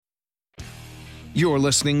You're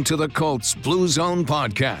listening to the Colts Blue Zone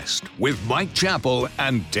Podcast with Mike Chappell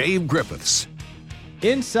and Dave Griffiths.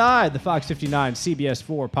 Inside the Fox 59 CBS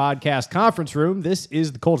 4 podcast conference room, this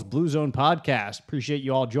is the Colts Blue Zone Podcast. Appreciate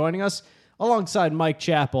you all joining us. Alongside Mike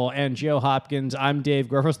Chappell and Joe Hopkins, I'm Dave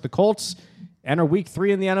Griffiths. The Colts enter week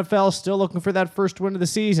 3 in the NFL, still looking for that first win of the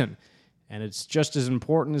season. And it's just as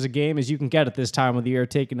important as a game as you can get at this time of the year,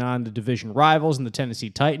 taking on the division rivals and the Tennessee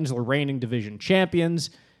Titans, the reigning division champions.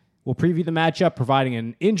 We'll preview the matchup, providing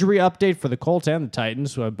an injury update for the Colts and the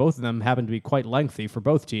Titans. Both of them happen to be quite lengthy for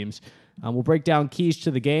both teams. We'll break down keys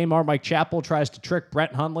to the game. Our Mike Chappell tries to trick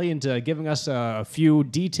Brett Hundley into giving us a few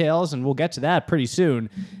details, and we'll get to that pretty soon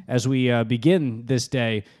as we begin this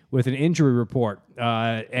day with an injury report.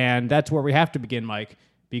 And that's where we have to begin, Mike,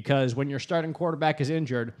 because when your starting quarterback is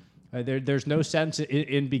injured, there's no sense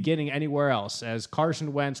in beginning anywhere else, as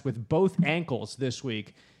Carson Wentz, with both ankles this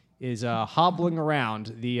week, is hobbling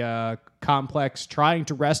around the complex, trying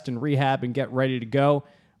to rest and rehab and get ready to go.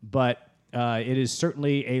 But it is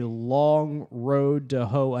certainly a long road to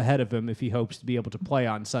hoe ahead of him if he hopes to be able to play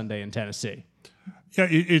on Sunday in Tennessee. Yeah,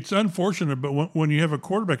 it's unfortunate, but when you have a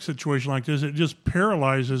quarterback situation like this, it just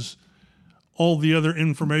paralyzes all the other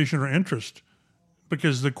information or interest,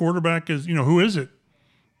 because the quarterback is, who is it?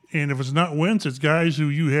 And if it's not Wentz, it's guys who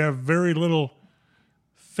you have very little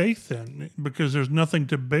faith in, because there's nothing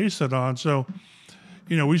to base it on. So,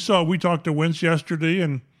 we talked to Wentz yesterday,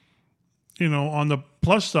 and, on the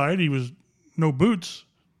plus side, he was no boots.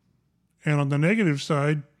 And on the negative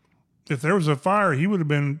side, if there was a fire, he would have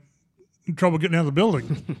been in trouble getting out of the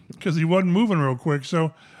building because he wasn't moving real quick.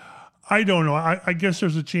 So I don't know. I guess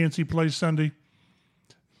there's a chance he plays Sunday.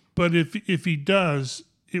 But if he does,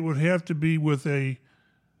 it would have to be with a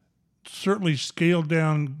certainly scaled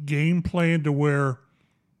down game plan to where,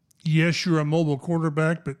 yes, you're a mobile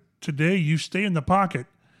quarterback, but today you stay in the pocket.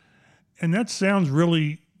 And that sounds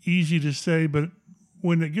really easy to say, but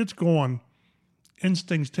when it gets going,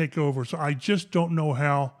 instincts take over. So I just don't know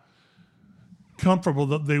how comfortable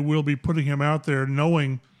that they will be putting him out there,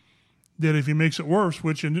 knowing that if he makes it worse,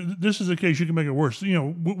 which, and this is the case, you can make it worse.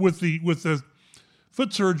 With the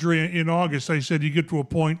foot surgery in August, I said you get to a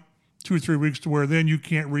point 2 or 3 weeks to where then you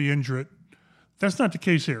can't re-injure it. That's not the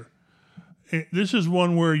case here. This is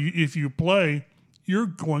one where if you play, you're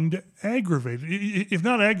going to aggravate it. If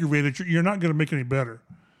not aggravate it, you're not going to make it any better.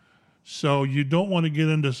 So you don't want to get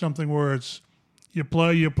into something where it's you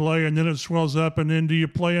play, and then it swells up, and then do you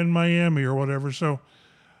play in Miami or whatever. So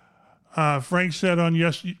Frank said on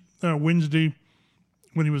Wednesday,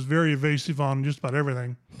 when he was very evasive on just about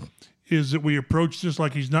everything, is that we approach this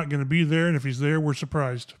like he's not going to be there, and if he's there, we're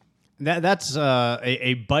surprised. That's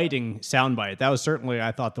a biting soundbite. That was certainly,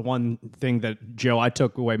 I thought, the one thing that, Joe, I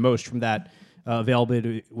took away most from that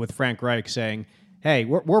availability with Frank Reich, saying, hey,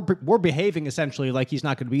 we're behaving essentially like he's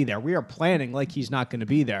not going to be there. We are planning like he's not going to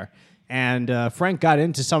be there. And Frank got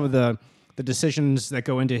into some of the decisions that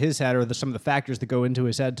go into his head, or some of the factors that go into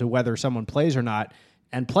his head to whether someone plays or not.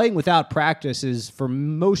 And playing without practice is, for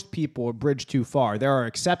most people, a bridge too far. There are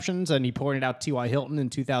exceptions, and he pointed out T.Y. Hilton in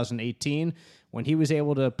 2018 when he was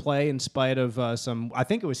able to play in spite of I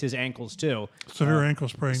think it was his ankles too. Severe ankle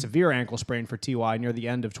sprain. Severe ankle sprain for T.Y. near the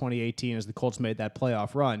end of 2018 as the Colts made that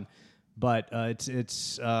playoff run. But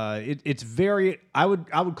it's very, I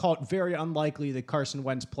would call it very unlikely that Carson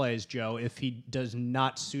Wentz plays, Joe, if he does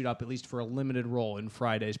not suit up at least for a limited role in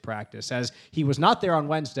Friday's practice, as he was not there on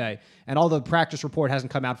Wednesday. And although the practice report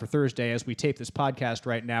hasn't come out for Thursday, as we tape this podcast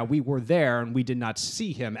right now, we were there and we did not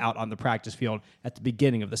see him out on the practice field at the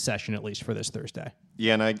beginning of the session, at least for this Thursday.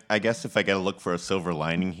 Yeah, and I guess if I got to look for a silver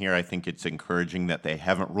lining here, I think it's encouraging that they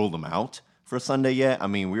haven't ruled him out for Sunday yet. I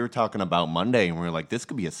mean, we were talking about Monday, and we were like, this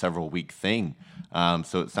could be a several-week thing.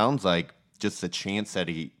 So it sounds like just the chance that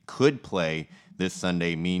he could play this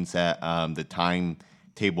Sunday means that the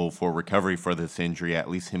timetable for recovery for this injury, at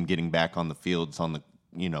least him getting back on the field, is on the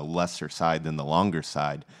lesser side than the longer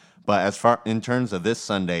side. But as far in terms of this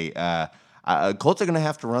Sunday, Colts are going to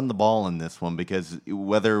have to run the ball in this one, because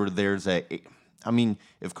whether there's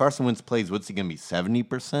if Carson Wentz plays, what's he going to be,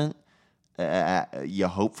 70%? You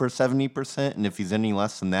hope for 70%, and if he's any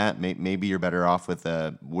less than that, maybe you're better off with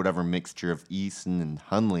whatever mixture of Eason and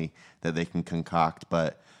Hundley that they can concoct.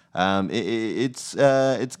 But it's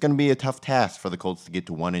going to be a tough task for the Colts to get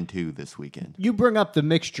to 1-2 this weekend. You bring up the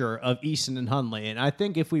mixture of Eason and Hundley, and I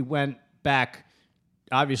think if we went back,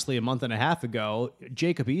 obviously a month and a half ago,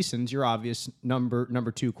 Jacob Eason's your obvious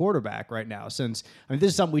number 2 quarterback right now. Since this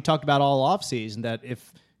is something we talked about all offseason, that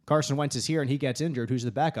if Carson Wentz is here and he gets injured, who's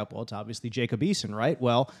the backup? Well, it's obviously Jacob Eason, right?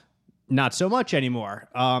 Well, not so much anymore.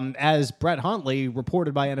 As Brett Hundley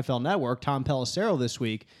reported by NFL Network, Tom Pelissero this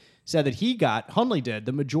week said that Hundley did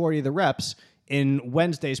the majority of the reps in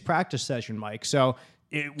Wednesday's practice session, Mike. So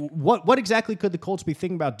what exactly could the Colts be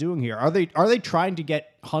thinking about doing here? Are they trying to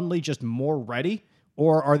get Hundley just more ready,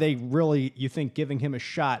 or are they really, you think, giving him a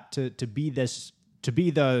shot to be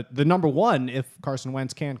the number one if Carson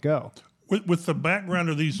Wentz can't go? With the background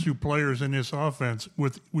of these two players in this offense,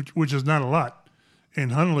 which is not a lot,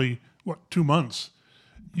 and Hundley, 2 months?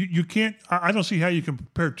 You can't. I don't see how you can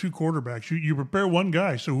prepare two quarterbacks. You prepare one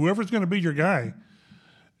guy, so whoever's going to be your guy,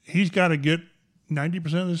 he's got to get 90%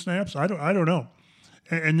 of the snaps. I don't know.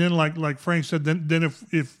 And then like Frank said, then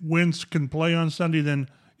if Wentz can play on Sunday, then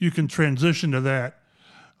you can transition to that.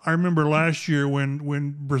 I remember last year when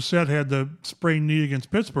Brissett had the sprained knee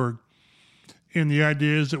against Pittsburgh, and the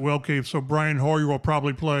idea is that, so Brian Hoyer will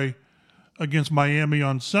probably play against Miami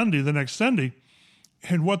on Sunday, the next Sunday.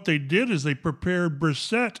 And what they did is they prepared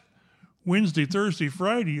Brissett Wednesday, Thursday,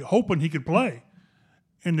 Friday, hoping he could play.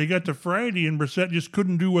 And they got to Friday, and Brissett just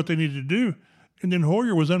couldn't do what they needed to do. And then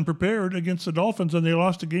Hoyer was unprepared against the Dolphins, and they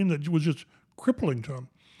lost a game that was just crippling to them.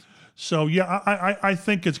 So, yeah, I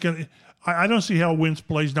think it's going to – I don't see how Wentz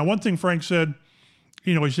plays. Now, one thing Frank said,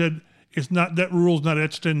 he said it's not – that rule's not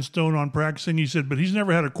etched in stone on practicing. He said, but he's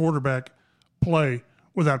never had a quarterback play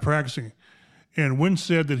without practicing. And Wentz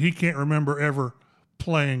said that he can't remember ever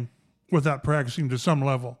playing without practicing to some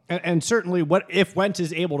level. And certainly what if Wentz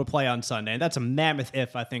is able to play on Sunday, and that's a mammoth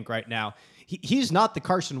if, I think, right now. He's not the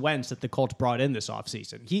Carson Wentz that the Colts brought in this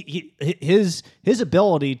offseason. His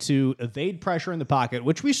ability to evade pressure in the pocket,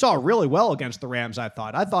 which we saw really well against the Rams, I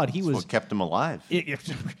thought he was what kept him alive.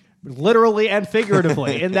 Literally and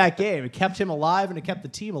figuratively in that game. It kept him alive and it kept the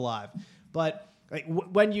team alive. But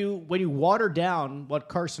when you water down what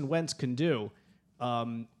Carson Wentz can do,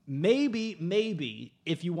 maybe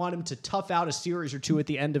if you want him to tough out a series or two at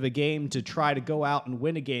the end of a game to try to go out and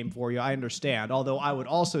win a game for you, I understand. Although I would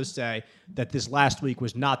also say that this last week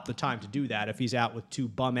was not the time to do that if he's out with two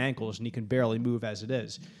bum ankles and he can barely move as it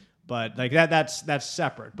is. But that's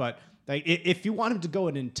separate. But if you want him to go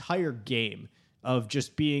an entire game of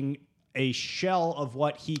just being a shell of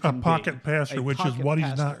what he can be. A pocket passer, which is what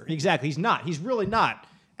he's not. Exactly. He's not. He's really not.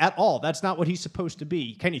 At all. That's not what he's supposed to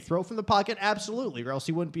be. Can he throw from the pocket? Absolutely, or else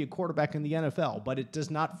he wouldn't be a quarterback in the NFL. But it does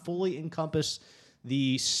not fully encompass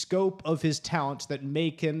the scope of his talents that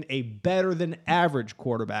make him a better than average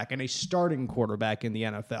quarterback and a starting quarterback in the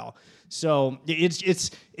NFL. So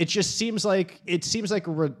it just seems like it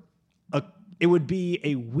would be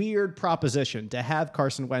a weird proposition to have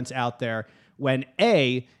Carson Wentz out there when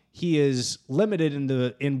he is limited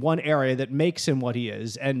in one area that makes him what he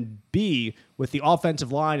is, and B, with the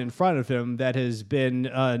offensive line in front of him that has been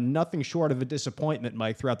nothing short of a disappointment,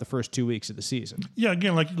 Mike, throughout the first 2 weeks of the season. Yeah,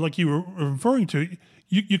 again, like you were referring to,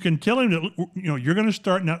 you can tell him that you're going to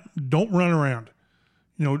start now. Don't run around.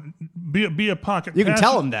 Be a pocket. You can passer.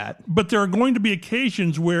 tell him that, but there are going to be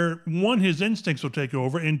occasions where one, his instincts will take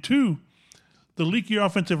over, and two, the leaky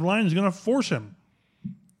offensive line is going to force him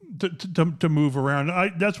to move around.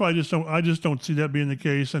 That's why I just don't see that being the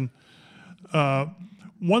case. And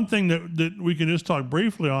one thing that we can just talk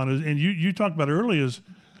briefly on is, and you talked about earlier, is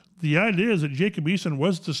the idea is that Jacob Eason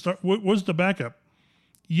was the backup,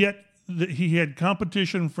 yet he had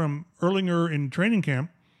competition from Erlinger in training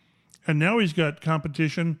camp, and now he's got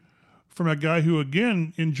competition from a guy who,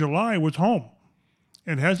 again, in July was home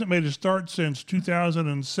and hasn't made a start since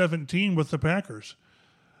 2017 with the Packers.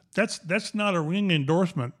 That's not a ring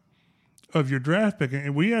endorsement of your draft pick.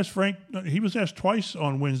 And we asked Frank, he was asked twice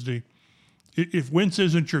on Wednesday, if Wentz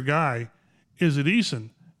isn't your guy, is it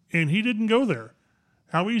Eason? And he didn't go there.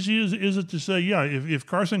 How easy is it to say, yeah, if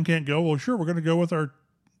Carson can't go, well, sure, we're going to go with our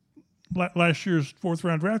last year's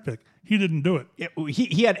fourth-round draft pick. He didn't do it.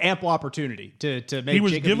 He had ample opportunity to make. He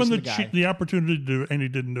was Jacob given Eason the opportunity to do it, and he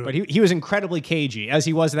didn't do it. But he was incredibly cagey, as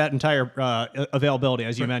he was that entire availability,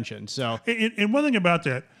 as you mentioned. So, and one thing about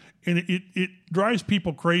that, and it drives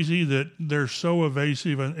people crazy that they're so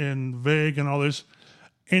evasive and vague and all this,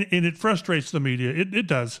 and it frustrates the media. It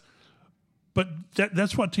does, but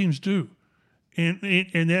that's what teams do, and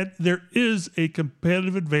that there is a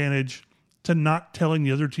competitive advantage to not telling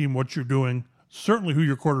the other team what you're doing. Certainly, who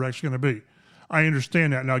your quarterback's going to be. I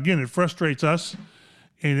understand that. Now, again, it frustrates us,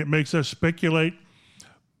 and it makes us speculate.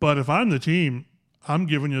 But if I'm the team, I'm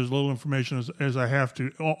giving you as little information as I have to.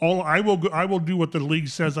 I will do what the league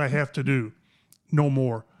says I have to do, no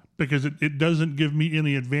more, because it doesn't give me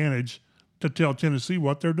any advantage to tell Tennessee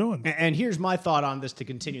what they're doing. And here's my thought on this to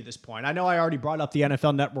continue this point. I know I already brought up the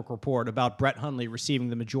NFL Network report about Brett Hundley receiving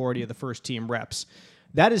the majority of the first team reps.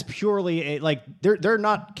 That is purely there are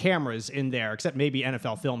not cameras in there, except maybe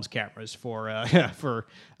NFL Films cameras for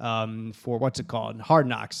what's it called, Hard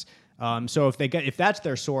Knocks. So if that's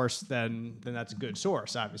their source, then that's a good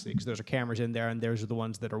source, obviously, because those are cameras in there, and those are the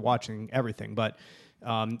ones that are watching everything. But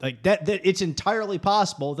like that it's entirely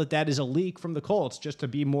possible that is a leak from the Colts just to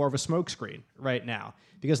be more of a smokescreen right now,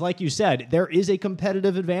 because like you said, there is a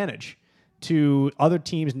competitive advantage to other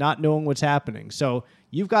teams not knowing what's happening. So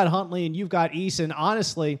you've got Huntley and you've got Eason.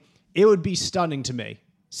 Honestly, it would be stunning to me,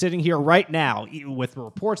 sitting here right now, with the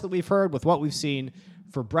reports that we've heard, with what we've seen,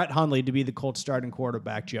 for Brett Hundley to be the Colts starting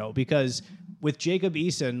quarterback, Joe. Because with Jacob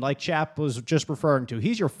Eason, like Chap was just referring to,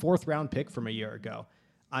 he's your 4th-round pick from a year ago.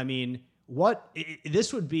 I mean,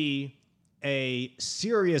 this would be a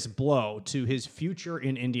serious blow to his future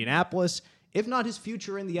in Indianapolis, if not his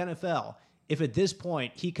future in the NFL, if at this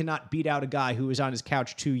point he cannot beat out a guy who was on his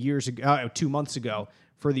couch 2 months ago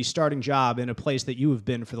for the starting job in a place that you have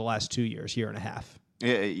been for the last 2 years, year and a half.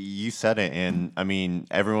 Yeah, you said it, and I mean,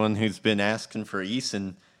 everyone who's been asking for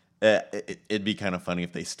Eason, it'd be kind of funny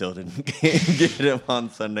if they still didn't get him on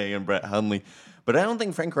Sunday and Brett Hundley. But I don't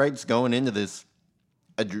think Frank Reich's going into this,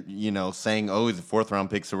 saying, "Oh, he's a 4th-round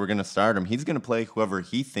pick, so we're going to start him." He's going to play whoever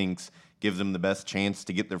he thinks gives them the best chance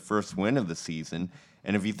to get their first win of the season.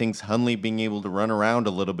 And if he thinks Hundley being able to run around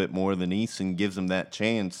a little bit more than Eason gives him that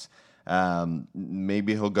chance,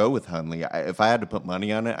 maybe he'll go with Hundley. If I had to put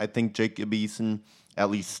money on it, I think Jacob Eason at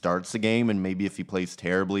least starts the game, and maybe if he plays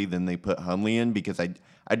terribly, then they put Hundley in, because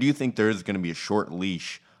I do think there is going to be a short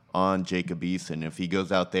leash on Jacob Eason. If he goes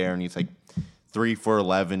out there and he's like 3 for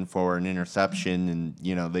 11 for an interception,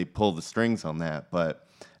 and they pull the strings on that. But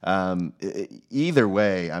either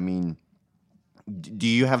way, I mean, do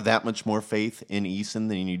you have that much more faith in Eason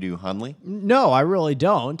than you do Hundley? No, I really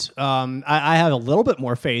don't. I have a little bit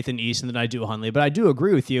more faith in Eason than I do Hundley, but I do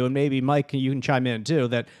agree with you, and maybe Mike, you can chime in too,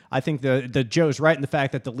 that I think the Joe's right in the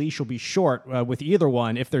fact that the leash will be short with either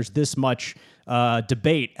one if there's this much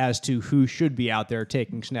debate as to who should be out there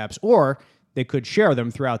taking snaps, or they could share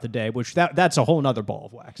them throughout the day, which that's a whole nother ball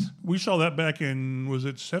of wax. We saw that back in, was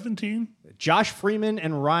it 17? Josh Freeman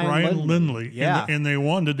and Ryan Lindley. Yeah. And they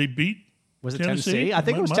won. Did they beat? Was it Tennessee? I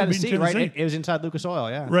think it was Tennessee, right? It was inside Lucas Oil,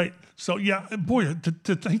 yeah. Right. So, yeah, boy,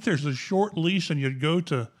 to think there's a short leash and you'd go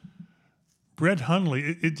to Brett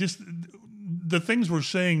Hundley, it just, the things we're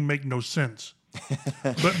saying make no sense.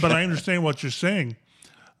 but I understand what you're saying.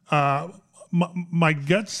 My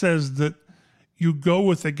gut says that you go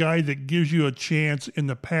with a guy that gives you a chance in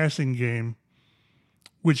the passing game,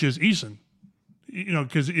 which is Eason.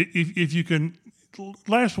 Because if you can,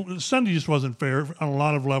 last Sunday just wasn't fair on a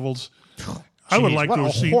lot of levels. I would like to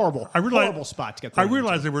have seen horrible spot to get. I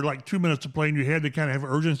realized there were like 2 minutes to play, and you had to kind of have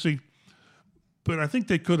urgency. But I think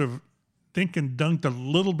they could have dink and dunked a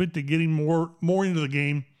little bit to get him more into the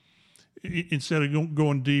game instead of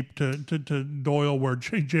going deep to Doyle, where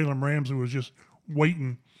Jalen Ramsey was just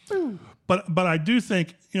waiting. Ooh. But I do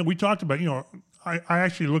think, we talked about, I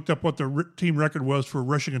actually looked up what the team record was for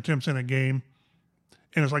rushing attempts in a game,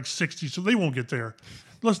 and it's like 60, so they won't get there.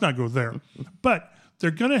 Let's not go there. But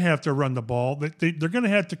they're going to have to run the ball. They're going to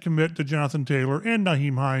have to commit to Jonathan Taylor and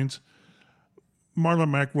Nyheim Hines. Marlon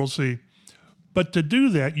Mack, we'll see. But to do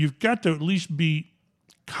that, you've got to at least be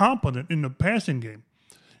competent in the passing game.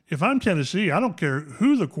 If I'm Tennessee, I don't care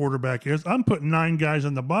who the quarterback is. I'm putting 9 guys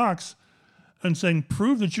in the box and saying,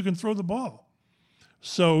 prove that you can throw the ball.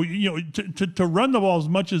 So, to run the ball as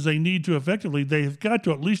much as they need to effectively, they've got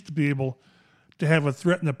to at least be able to have a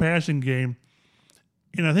threat in the passing game.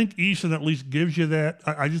 And I think Eason at least gives you that.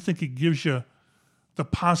 I just think he gives you the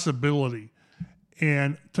possibility.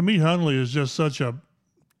 And to me, Hundley is just such a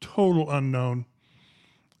total unknown.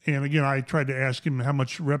 And again, I tried to ask him how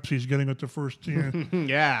much reps he's getting at the first team.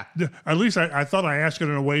 Yeah. At least I thought I asked it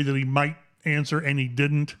in a way that he might answer, and he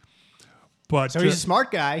didn't. But so he's a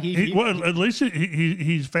smart guy. At least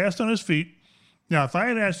he's fast on his feet. Now, if I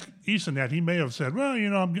had asked Eason that, he may have said, well,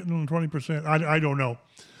 I'm getting on 20%. I don't know.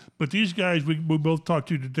 But these guys we both talked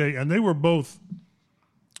to today, and they were both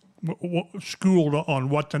schooled on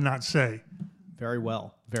what to not say. Very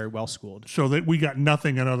well schooled. So that we got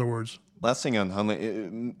nothing, in other words. Last thing on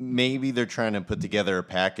Hundley, maybe they're trying to put together a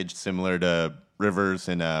package similar to Rivers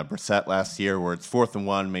and Brissett last year, where it's 4th and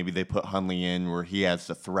 1. Maybe they put Hundley in where he has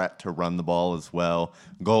the threat to run the ball as well.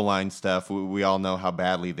 Goal line stuff, we all know how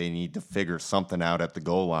badly they need to figure something out at the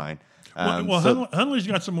goal line. Hundley's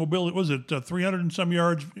got some mobility. Was it 300 and some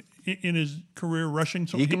yards in his career rushing?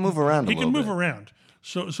 So he can move around. He can move around.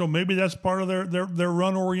 So maybe that's part of their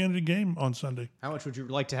run-oriented game on Sunday. How much would you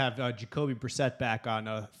like to have Jacoby Brissett back on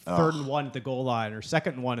a 3rd and 1 at the goal line or 2nd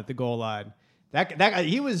and 1 at the goal line? That guy,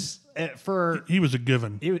 he was he was a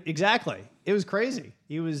given. Exactly. It was crazy.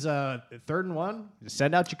 He was 3rd and 1.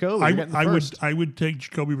 Send out Jacoby. I would take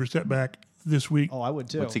Jacoby Brissett back this week. Oh, I would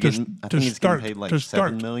too. What's he getting? I think he's start- getting paid like to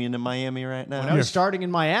start. $7 million in Miami right now. Now he's starting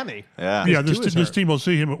in Miami. Yeah. Yeah, His toe is this hurt. team will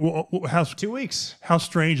see him. How 2 weeks. how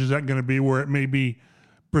strange is that going to be? Where it may be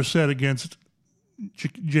Brissett against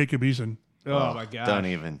Jacob Eason. Oh my God. Don't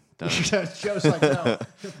even. Joe's like, no,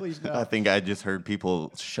 please no. I think I just heard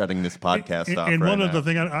people shutting this podcast off. And right one now. other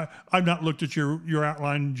thing, I've not looked at your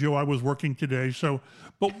outline, Joe. I was working today, so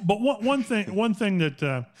but one thing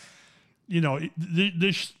that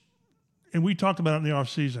this, and we talked about it in the off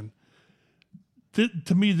season.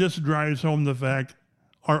 To me, this drives home the fact,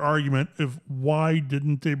 our argument of why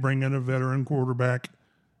didn't they bring in a veteran quarterback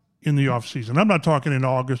in the off season? I'm not talking in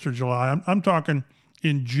August or July. I'm talking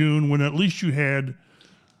in June, when at least you had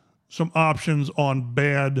some options on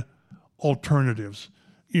bad alternatives,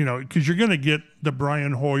 because you're going to get the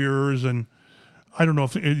Brian Hoyers, and I don't know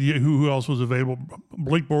if who else was available.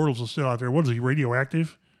 Blake Bortles is still out there. What is he,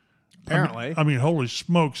 radioactive? Apparently. I mean, holy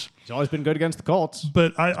smokes. He's always been good against the Colts.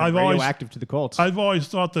 But I've always radioactive to the Colts. I've always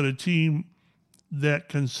thought that a team that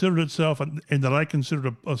considered itself, and that I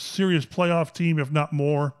considered a serious playoff team, if not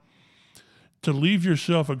more, to leave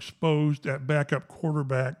yourself exposed at backup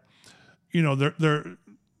quarterback, they're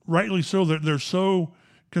rightly so. They're so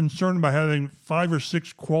concerned about having 5 or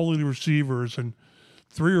 6 quality receivers and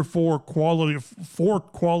 3 or 4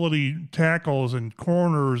 quality tackles and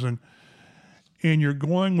corners, and you're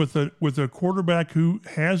going with a quarterback who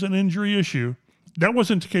has an injury issue. That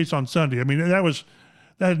wasn't the case on Sunday. I mean, that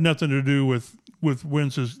had nothing to do with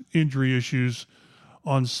Wentz's injury issues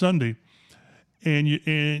on Sunday. And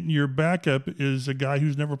your backup is a guy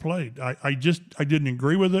who's never played. I didn't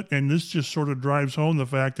agree with it, and this just sort of drives home the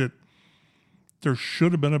fact that there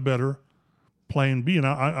should have been a better plan B.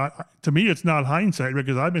 And to me, it's not hindsight,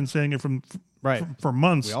 because I've been saying it for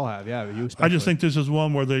months. We all have, yeah. You I just think this is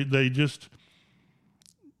one where they just,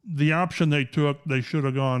 the option they took, they should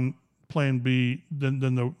have gone plan B than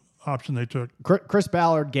the option they took. Chris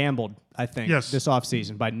Ballard gambled, I think, Yes. this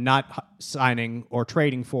offseason by not signing or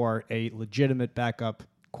trading for a legitimate backup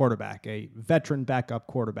quarterback, a veteran backup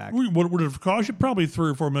quarterback. What would have cost you? Probably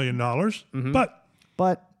 $3 or $4 million. Mm-hmm.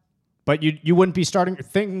 But you wouldn't be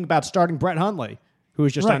thinking about starting Brett Hundley, who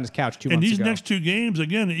was just on his couch 2 months ago. And these next 2 games,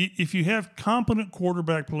 again, if you have competent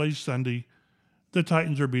quarterback plays Sunday, the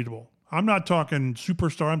Titans are beatable. I'm not talking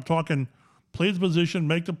superstar. I'm talking play the position,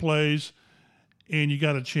 make the plays, and you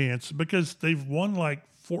got a chance, because they've won like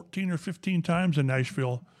 14 or 15 times in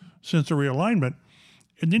Nashville since the realignment.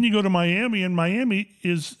 And then you go to Miami, and Miami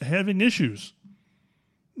is having issues.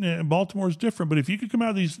 Yeah, Baltimore's different, but if you could come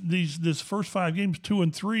out of this first 5 games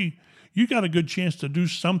 2-3, you got a good chance to do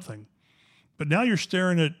something. But now you're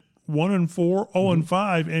staring at 1-4,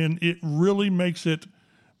 0-5, and it really makes it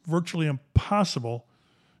virtually impossible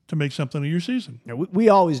to make something of your season. You know, we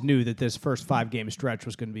always knew that this first 5-game stretch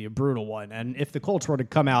was going to be a brutal one, and if the Colts were to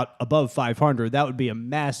come out above 500, that would be a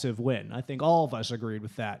massive win. I think all of us agreed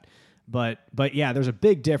with that. But yeah, there's a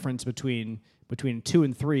big difference between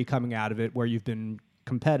 2-3 coming out of it, where you've been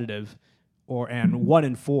competitive, and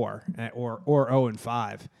 1-4 or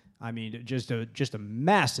 0-5. I mean, just a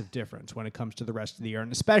massive difference when it comes to the rest of the year,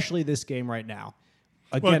 and especially this game right now.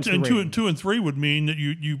 Well, and 2-3 would mean that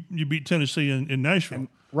you beat Tennessee in Nashville,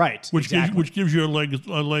 right? Which exactly. gives you a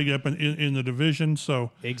leg up in the division.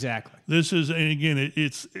 So exactly, this is, and again,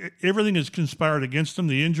 it's everything is conspired against them.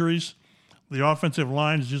 The injuries, the offensive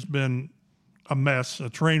line has just been a mess, a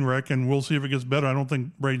train wreck, and we'll see if it gets better. I don't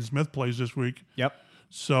think Braden Smith plays this week. Yep.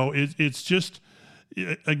 So it's just,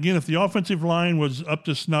 again, if the offensive line was up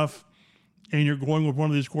to snuff, and you're going with one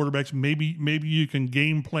of these quarterbacks, maybe you can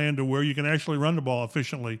game plan to where you can actually run the ball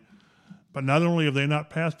efficiently. But not only have they not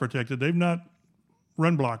pass protected, they've not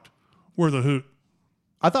run blocked. We're the hoot.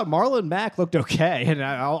 I thought Marlon Mack looked okay, and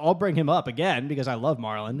I'll bring him up again because I love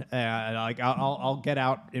Marlon. I'll get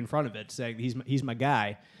out in front of it, saying he's my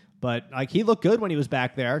guy. But he looked good when he was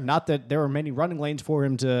back there. Not that there were many running lanes for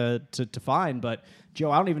him to find, but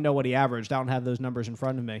Joe, I don't even know what he averaged. I don't have those numbers in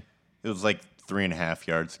front of me. It was like 3.5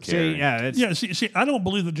 yards a carry. See, I don't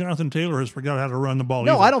believe that Jonathan Taylor has forgot how to run the ball.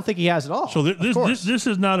 No, either. I don't think he has at all. So this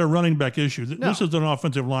is not a running back issue. This is an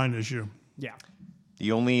offensive line issue. Yeah.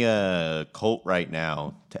 The only Colt right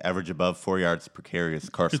now to average above 4 yards per carry is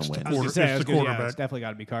Carson Wentz. It's the quarterback. It's definitely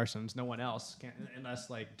got to be Carson's. No one else, unless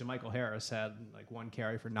DeMichael Harris had 1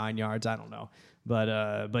 carry for 9 yards. I don't know,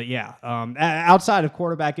 but yeah. Outside of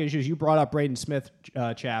quarterback issues, you brought up Braden Smith,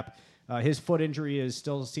 chap. His foot injury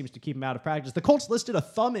still seems to keep him out of practice. The Colts listed a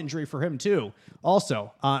thumb injury for him too,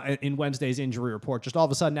 also in Wednesday's injury report. Just all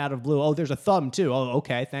of a sudden, out of blue, oh, there's a thumb too. Oh,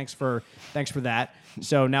 okay, thanks for that.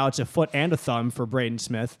 So now it's a foot and a thumb for Braden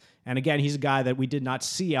Smith, And again, he's a guy that we did not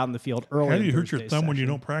see out in the field early. How do you hurt your thumb when you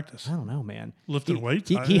don't practice? I don't know, man. Lifting weights?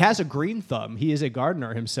 He has a green thumb. He is a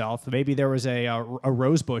gardener himself. Maybe there was a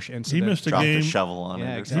rosebush incident. He missed a Dropped game. a shovel on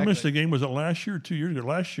it. Exactly. He missed a game. Was it last year or 2 years ago?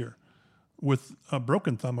 Last year, with a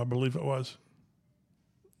broken thumb, I believe it was.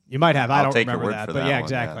 You might have. I I'll don't take your remember word that. for But that yeah, one,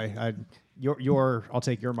 exactly. I'll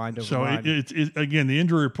take your mind over So mine. it's again, the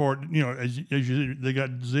injury report. They got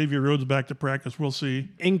Xavier Rhodes back to practice. We'll see.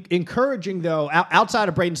 Encouraging, though, outside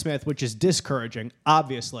of Braden Smith, which is discouraging,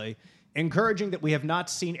 obviously. Encouraging that we have not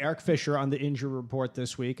seen Eric Fisher on the injury report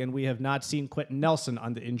this week, and we have not seen Quentin Nelson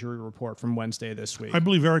on the injury report from Wednesday this week. I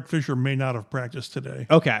believe Eric Fisher may not have practiced today.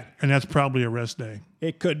 Okay. And that's probably a rest day.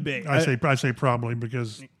 It could be. I say probably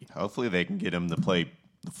because Hopefully they can get him to play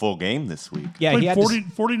the full game this week. Yeah, he played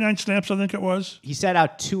had 49 snaps, I think it was. he sat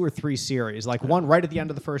out 2 or 3 series, like one right at the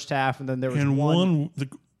end of the first half, and then there was And one.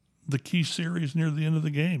 the key series near the end of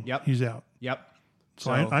the game. Yep. Like out. Yep.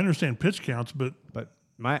 So I understand pitch counts, but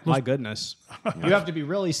My goodness, you have to be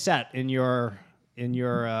really set in your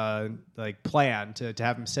like plan to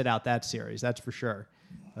have him sit out that series. That's for sure.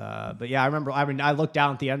 But yeah, I remember. I mean, I looked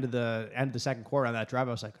down at the end of the second quarter on that drive.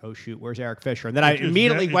 I was like, "Oh shoot, where's Eric Fisher?" And then I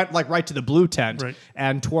immediately went like right to the blue tent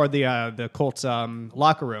and toward the Colts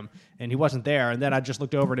locker room, and he wasn't there. And then I just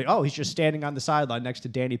looked over and he's just standing on the sideline next to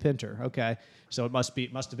Danny Pinter. Okay, so it must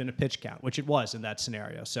have been a pitch count, which it was in that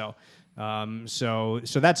scenario. So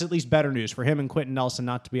that's at least better news for him and Quentin Nelson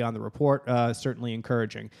not to be on the report. Certainly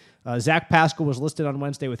encouraging. Zach Pascal was listed on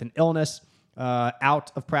Wednesday with an illness.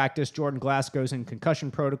 Out of practice. Jordan Glasgow's in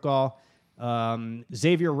concussion protocol.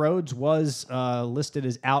 Xavier Rhodes was listed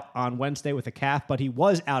as out on Wednesday with a calf, but he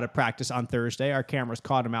was out of practice on Thursday. Our cameras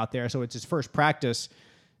caught him out there, so it's his first practice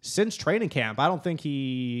since training camp. I don't think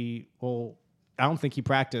he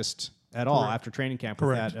practiced at all after training camp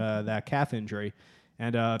with that calf injury.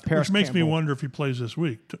 And Paris which makes Campbell, me wonder if he plays this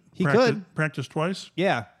week. He could practice twice.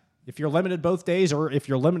 Yeah, if you're limited both days, or if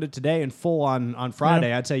you're limited today and full on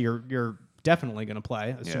Friday, I'd say you're definitely going to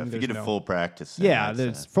play. Yeah, if you get a full practice.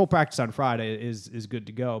 Full practice on Friday is good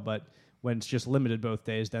to go, but when it's just limited both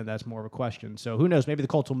days, then that's more of a question. So who knows? Maybe the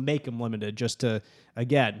Colts will make him limited just to,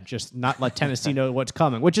 again, just not let Tennessee know what's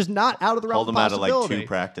coming, which is not out of the realm of possibility. Hold him out of like 2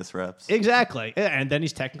 practice reps. Exactly. And then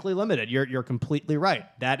he's technically limited. You're completely right.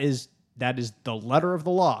 That is the letter of the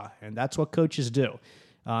law, and that's what coaches do.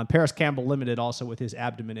 Paris Campbell limited also with his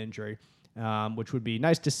abdomen injury. Which would be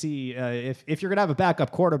nice to see if you're going to have a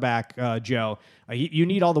backup quarterback, Joe. You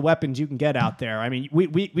need all the weapons you can get out there. I mean,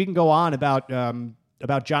 we can go on about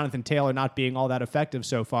Jonathan Taylor not being all that effective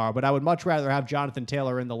so far, but I would much rather have Jonathan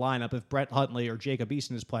Taylor in the lineup if Brett Huntley or Jacob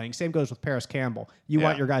Eason is playing. Same goes with Paris Campbell. You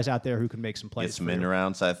want your guys out there who can make some plays. Get some in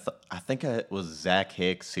rounds. I think it was Zach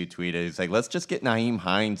Hicks who tweeted, he's like, let's just get Nyheim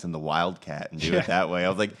Hines in the Wildcat and do it that way. I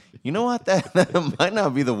was like, you know what? That might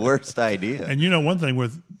not be the worst idea. And you know one thing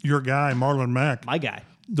with your guy, Marlon Mack. My guy.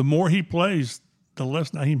 The more he plays, the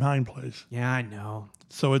less Nyheim Hines plays. Yeah, I know.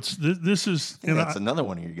 So it's this is. That's another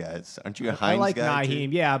one of you guys. Aren't you a Hines I like guy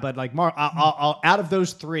Nyheim, yeah, but like I'll out of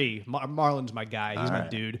those 3, Marlon's my guy. He's my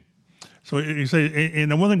dude. So you say,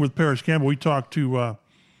 and the one thing with Paris Campbell, we talked to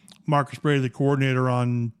Marcus Brady, the coordinator,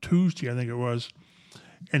 on Tuesday, I think it was,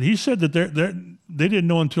 and he said that they didn't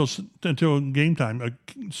know until game time,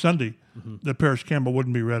 Sunday, that Paris Campbell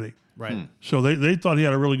wouldn't be ready. Right. So they thought he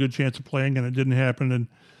had a really good chance of playing, and it didn't happen, and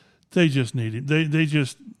they just need him. They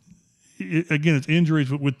just. Again, it's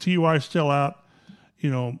injuries with T.Y. still out.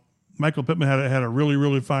 You know, Michael Pittman had a really,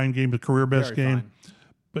 really fine game, a career best game. Fine.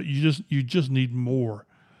 But you just need more,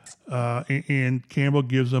 and Campbell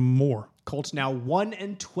gives them more. Colts now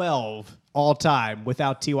 1-12 all time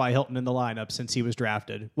without T.Y. Hilton in the lineup since he was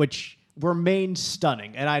drafted, which remains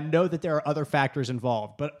stunning. And I know that there are other factors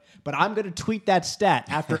involved, but I'm going to tweet that stat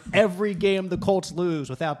after every game the Colts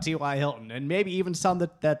lose without T.Y. Hilton, and maybe even some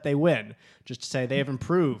that they win, just to say they have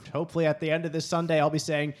improved. Hopefully at the end of this Sunday, I'll be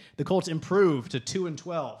saying the Colts improved to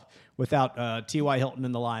 2-12 without T.Y. Hilton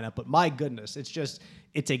in the lineup. But my goodness,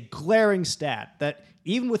 it's a glaring stat that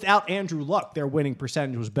even without Andrew Luck, their winning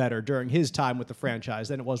percentage was better during his time with the franchise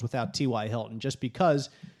than it was without T.Y. Hilton, just because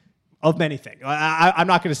of many things. I'm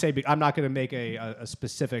not going to say. I'm not going to make a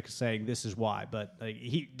specific saying this is why, but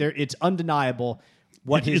it's undeniable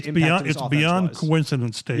what his impact. It's beyond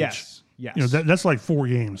coincidence stage. Yes. You know that's like 4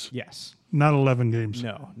 games. Yes. Not 11 games.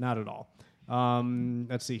 No, not at all.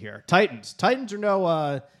 Let's see here. Titans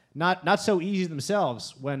are not so easy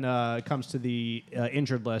themselves when it comes to the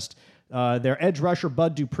injured list. Their edge rusher,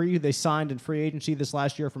 Bud Dupree, who they signed in free agency this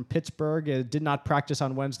last year from Pittsburgh, did not practice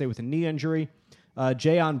on Wednesday with a knee injury.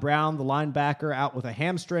 Jayon Brown, the linebacker, out with a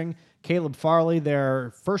hamstring. Caleb Farley,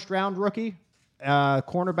 their first-round rookie,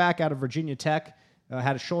 cornerback out of Virginia Tech,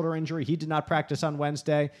 had a shoulder injury. He did not practice on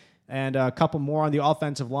Wednesday. And a couple more on the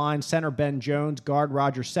offensive line. Center Ben Jones, guard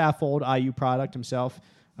Roger Saffold, IU product himself.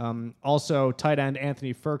 Also, tight end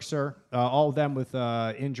Anthony Ferkser, all of them with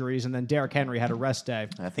injuries. And then Derrick Henry had a rest day.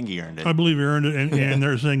 I think he earned it. I believe he earned it, and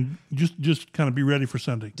they're saying just kind of be ready for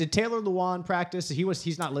Sunday. Did Taylor Lewan practice?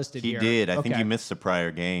 He's not listed here. He did. I think he missed the prior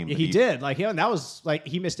game. Yeah, he did. That was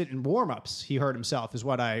he missed it in warm-ups. He hurt himself, is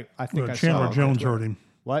what I think I saw. Chandler Jones hurt him.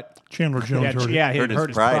 What? Chandler Jones hurt him. Yeah, he hurt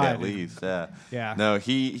his pride at least. Yeah. No,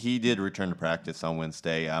 he did return to practice on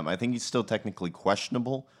Wednesday. I think he's still technically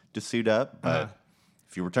questionable to suit up, but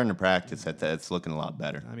if you return to practice, it's looking a lot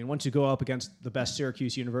better. I mean, once you go up against the best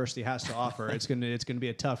Syracuse University has to offer, it's gonna be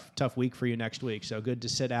a tough week for you next week. So good to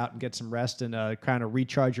sit out and get some rest and kind of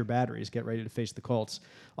recharge your batteries, get ready to face the Colts.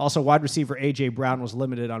 Also, wide receiver A.J. Brown was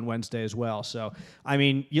limited on Wednesday as well. So, I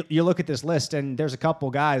mean, you look at this list, and there's a couple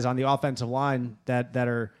guys on the offensive line that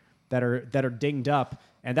are dinged up.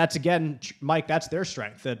 And that's, again, Mike, that's their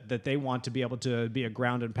strength, that they want to be able to be a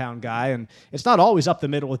ground and pound guy. And it's not always up the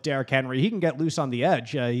middle with Derrick Henry. He can get loose on the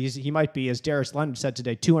edge. He might be, as Darius Leonard said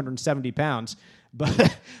today, 270 pounds.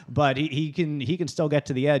 But he can still get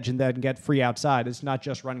to the edge and then get free outside. It's not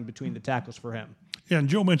just running between the tackles for him. Yeah, and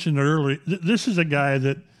Joe mentioned it earlier. This is a guy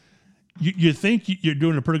that you think you're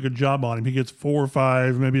doing a pretty good job on him. He gets 4 or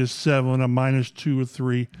 5, maybe a 7, a -2 or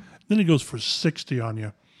 3. Then he goes for 60 on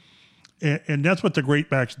you. And that's what the great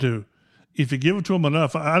backs do. If you give it to him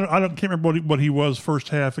enough, can't remember what he was first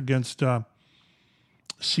half against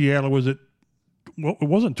Seattle. Was it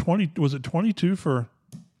 20? Was it 22 for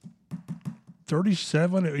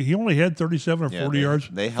 37? He only had 37 or 40 yards.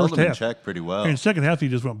 They held him in check pretty well. And second half, he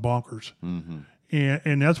just went bonkers. Mm-hmm.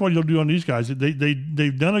 And that's what you'll do on these guys.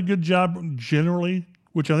 They've done a good job generally,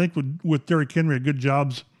 which I think with Derrick Henry, a good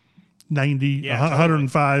job's 90,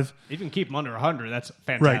 105. Totally. If you can keep him under 100, that's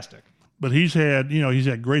fantastic. Right. But he's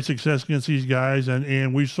had great success against these guys,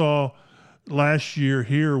 and we saw last year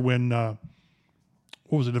here when what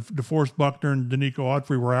was it? DeForest Buckner and Danico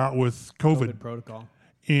Autry were out with COVID protocol,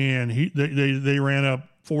 and they ran up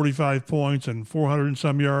 45 points and 400 and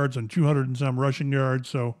some yards and 200 and some rushing yards.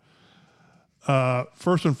 So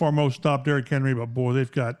first and foremost, stop Derrick Henry, but boy,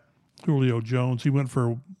 they've got Julio Jones. He went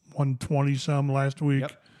for 120 some last week,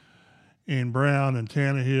 and Brown and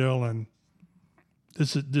Tannehill and.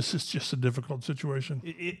 This is just a difficult situation.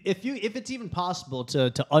 If it's even possible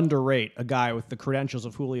to underrate a guy with the credentials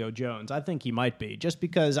of Julio Jones, I think he might be. Just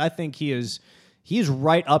because I think he's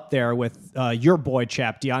right up there with your boy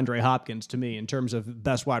chap DeAndre Hopkins to me in terms of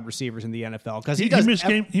best wide receivers in the NFL. Because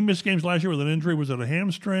he missed games last year with an injury. Was it a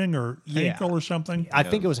hamstring or ankle or something? I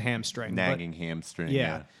think it was hamstring. Nagging hamstring.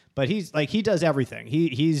 Yeah. But he does everything.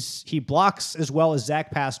 He blocks as well as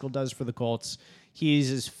Zach Pascal does for the Colts.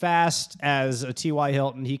 He's as fast as a T.Y.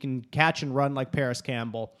 Hilton. He can catch and run like Paris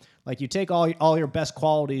Campbell. Like, you take all your best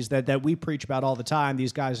qualities that we preach about all the time,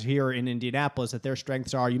 these guys here in Indianapolis, that their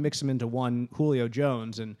strengths are, you mix them into one Julio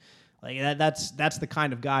Jones, and like that's the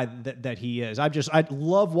kind of guy that he is. I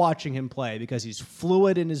love watching him play because he's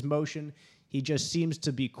fluid in his motion. He just seems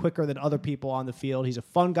to be quicker than other people on the field. He's a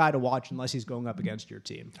fun guy to watch unless he's going up against your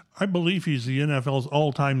team. I believe he's the NFL's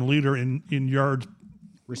all-time leader in yards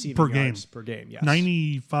receiving per yards game. Per game, yes.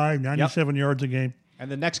 95, 97 yards a game. And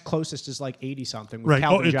the next closest is like 80-something with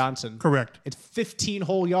Calvin Johnson. Correct. It's 15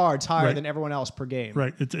 whole yards higher than everyone else per game.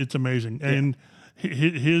 Right. It's amazing. Yeah. And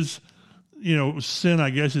his sin, I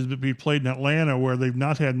guess, is to be played in Atlanta where they've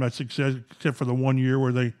not had much success except for the 1 year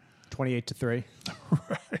where they 28-3.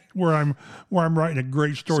 Right. Where I'm writing a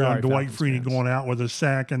great story on Dwight Freeney going out with a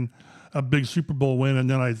sack and a big Super Bowl win, and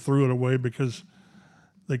then I threw it away because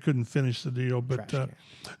they couldn't finish the deal. But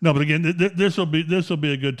no, but again, this will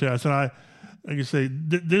be a good test, and like I say,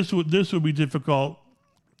 this would be difficult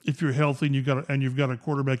if you're healthy and you've got a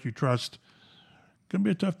quarterback you trust. Going to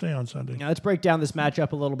be a tough day on Sunday. Now let's break down this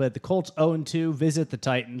matchup a little bit. The Colts 0-2 visit the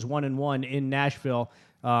Titans 1-1 in Nashville.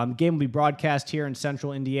 Game will be broadcast here in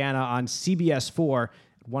Central Indiana on CBS 4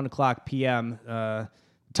 at 1:00 p.m.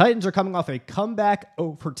 Titans are coming off a comeback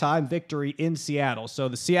overtime victory in Seattle. So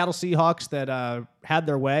the Seattle Seahawks that had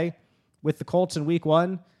their way with the Colts in Week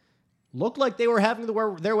 1 looked like they were having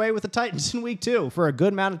their way with the Titans in Week 2 for a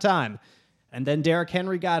good amount of time. And then Derrick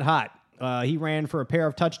Henry got hot. He ran for a pair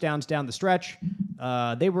of touchdowns down the stretch.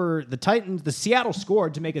 The Seattle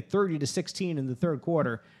scored to make it 30-16 in the third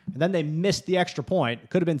quarter, and then they missed the extra point. It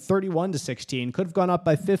could have been 31-16, could have gone up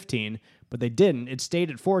by 15, but they didn't. It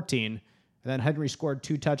stayed at 14, and then Henry scored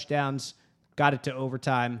 2 touchdowns, got it to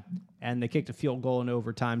overtime, and they kicked a field goal in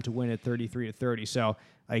overtime to win it 33-30. So,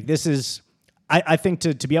 like, this is, I think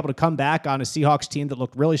to be able to come back on a Seahawks team that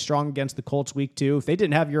looked really strong against the Colts week 2, if they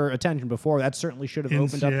didn't have your attention before, that certainly should have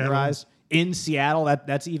opened up your eyes. In Seattle,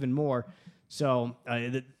 that's even more. So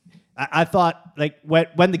I thought, like,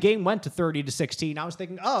 when the game went to 30-16, I was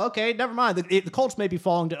thinking, oh, okay, never mind. The Colts may be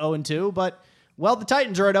falling to 0-2, but, well, the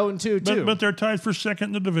Titans are at 0-2 too. But they're tied for second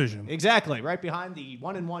in the division. Exactly, right behind the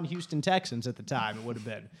 1-1 Houston Texans at the time. It would have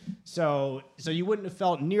been. So you wouldn't have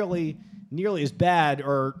felt nearly as bad,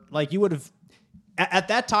 or like you would have. At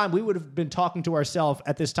that time, we would have been talking to ourselves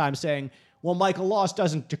at this time saying, well, Michael, loss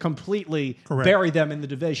doesn't completely bury them in the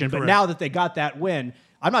division. Correct. But now that they got that win,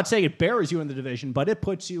 I'm not saying it buries you in the division, but it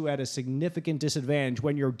puts you at a significant disadvantage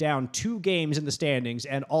when you're down 2 games in the standings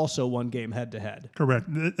and also 1 game head-to-head. Correct.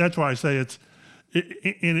 That's why I say it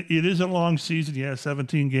is a long season. Yeah,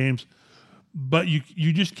 17 games. But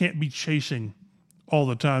you just can't be chasing all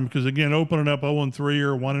the time because, again, opening up 0-3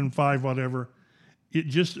 or 1-5, whatever, it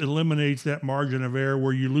just eliminates that margin of error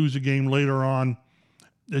where you lose a game later on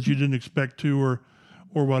that you didn't expect to or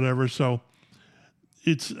whatever. So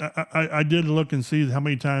it's I did look and see how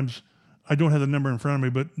many times, I don't have the number in front of me,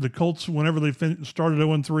 but the Colts, whenever they started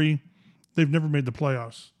 0-3, they've never made the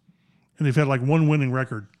playoffs. And they've had like 1 winning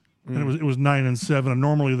record. And it was 9-7, and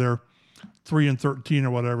normally they're 3-13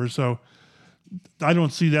 or whatever. So I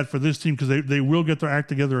don't see that for this team because they will get their act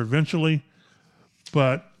together eventually.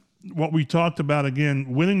 But what we talked about, again,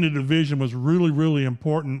 winning the division was really, really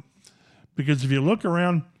important because if you look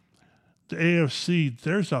around the AFC,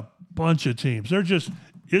 there's a bunch of teams.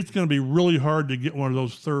 It's going to be really hard to get one of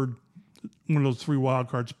those 3 wild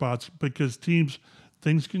card spots because things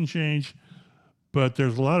can change, but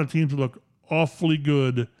there's a lot of teams that look awfully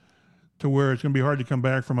good to where it's going to be hard to come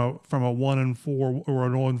back from a 1-4 or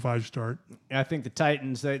an 0-5 start. I think the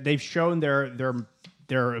Titans, they've shown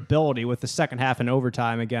their ability with the second half and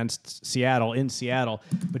overtime against Seattle in Seattle.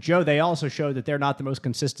 But Joe, they also showed that they're not the most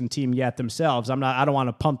consistent team yet themselves. I don't want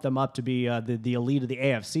to pump them up to be the elite of the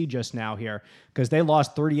AFC just now here because they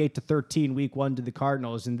lost 38-13 week 1 to the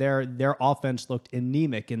Cardinals, and their offense looked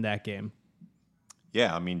anemic in that game.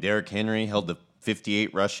 Yeah, I mean, Derrick Henry held to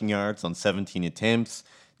 58 rushing yards on 17 attempts.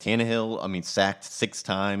 Tannehill, sacked 6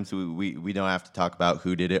 times. We don't have to talk about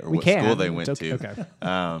who did it or what school they went to. Okay.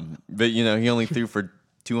 But, he only threw for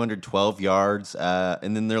 212 yards.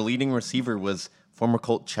 And then their leading receiver was former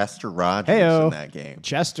Colt Chester Rogers in that game.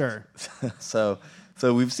 Chester. So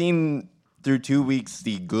we've seen through 2 weeks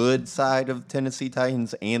the good side of Tennessee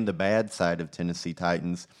Titans and the bad side of Tennessee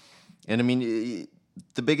Titans. And,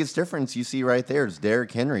 the biggest difference you see right there is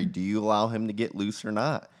Derrick Henry. Do you allow him to get loose or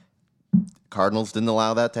not? Cardinals didn't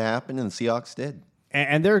allow that to happen, and the Seahawks did.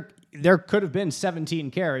 And there could have been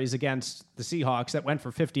 17 carries against the Seahawks that went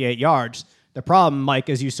for 58 yards. The problem, Mike,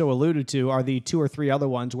 as you so alluded to, are the 2 or 3 other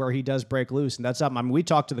ones where he does break loose, and that's something. We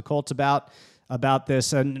talked to the Colts about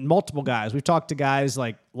this, and multiple guys. We've talked to guys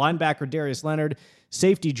like linebacker Darius Leonard,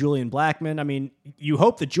 safety Julian Blackmon. You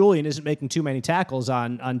hope that Julian isn't making too many tackles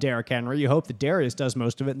on Derrick Henry. You hope that Darius does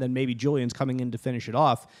most of it, and then maybe Julian's coming in to finish it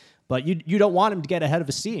off. But you don't want him to get ahead of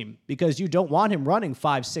a seam because you don't want him running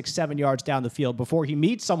 5, 6, 7 yards down the field before he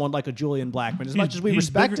meets someone like a Julian Blackmon, much as we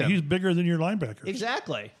respect him. He's bigger than your linebackers.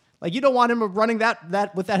 Exactly. Like, you don't want him running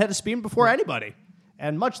that with that head of speed before anybody.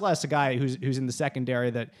 And much less a guy who's in the secondary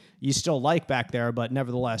that you still like back there, but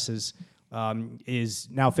nevertheless is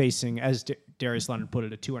now facing, as Darius Leonard put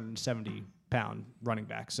it, a 270-pound running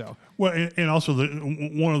back. So, well, and also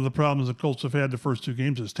one of the problems the Colts have had the first 2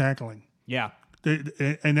 games is tackling. Yeah.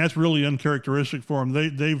 And that's really uncharacteristic for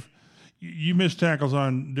them. You miss tackles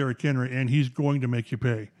on Derrick Henry, and he's going to make you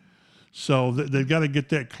pay. So they've got to get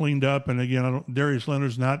that cleaned up. And again, Darius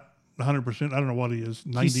Leonard's not 100%. I don't know what he is.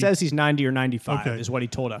 90? He says he's 90 or 95 is what he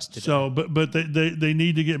told us today. So, but they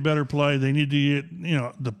need to get better play. They need to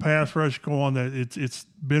get the pass rush go on. That it's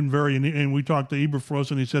been very. And we talked to Eberflus,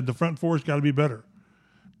 and he said the front four's got to be better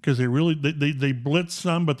because they blitz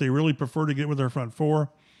some, but they really prefer to get with their front four.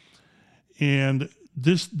 And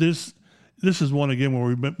this is one again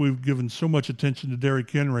where we've given so much attention to Derrick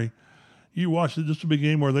Henry. You watch it. This will be a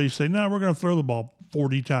game where they say, "No, we're going to throw the ball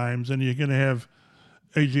 40 times," and you're going to have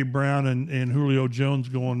A.J. Brown and Julio Jones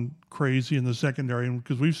going crazy in the secondary,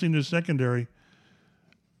 because we've seen this secondary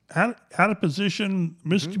out of position,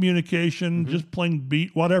 miscommunication, just playing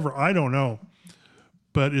beat, whatever. I don't know.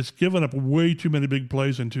 But it's given up way too many big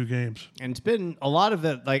plays in 2 games. And it's been a lot of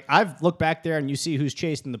it. Like, I've looked back there and you see who's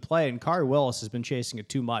chasing the play, and Kari Willis has been chasing it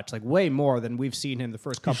too much, like way more than we've seen him the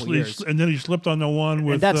first couple years. And then he slipped on the one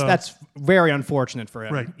with. And that's very unfortunate for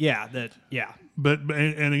him. Right. Yeah. But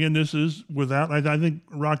again, this is without. I think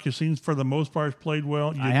Rock Yassine's for the most part played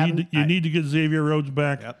well. You need to get Xavier Rhodes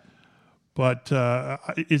back. Yep. But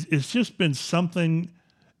it's just been something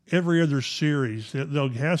every other series. They'll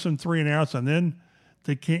have some 3-and-outs, and then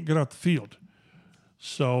they can't get off the field.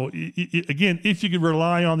 So, again, if you could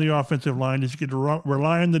rely on the offensive line, if you could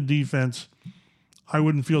rely on the defense, I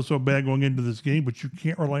wouldn't feel so bad going into this game, but you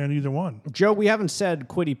can't rely on either one. Joe, we haven't said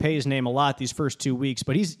Kwity Paye's name a lot these first 2 weeks,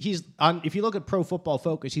 but he's on. If you look at Pro Football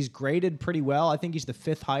Focus, he's graded pretty well. I think he's the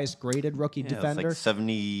 5th highest graded rookie defender. It's like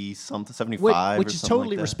 70-something, 75, which is something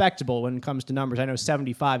totally like that. respectable when it comes to numbers. I know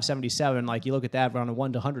 75, 77. Like you look at that on a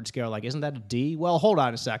 1 to 100 scale, like isn't that a D? Well, hold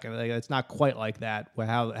on a second. Like, it's not quite like that.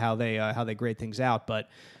 How they grade things out, but.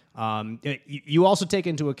 You also take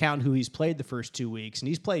into account who he's played the first 2 weeks, and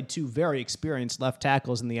he's played 2 very experienced left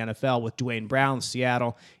tackles in the NFL with Dwayne Brown,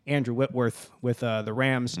 Seattle, Andrew Whitworth with the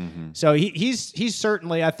Rams. Mm-hmm. So he's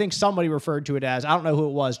certainly, I think somebody referred to it as, I don't know who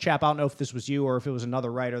it was, Chap, I don't know if this was you or if it was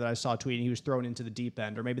another writer that I saw tweeting, he was thrown into the deep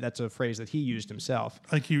end, or maybe that's a phrase that he used himself.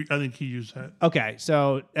 I think he used that. Okay,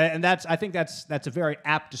 so, and I think that's a very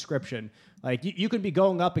apt description. Like, you could be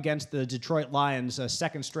going up against the Detroit Lions'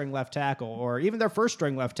 second-string left tackle or even their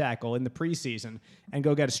first-string left tackle in the preseason and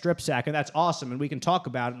go get a strip sack, and that's awesome, and we can talk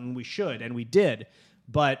about it, and we should, and we did.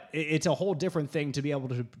 But it's a whole different thing to be able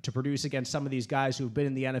to produce against some of these guys who've been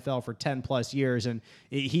in the NFL for 10-plus years, and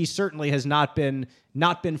he certainly has not been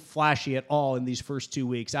flashy at all in these first 2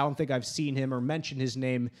 weeks. I don't think I've seen him or mentioned his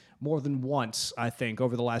name more than once, I think,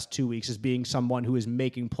 over the last 2 weeks as being someone who is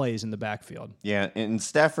making plays in the backfield. Yeah, and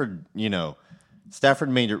Stafford, Stafford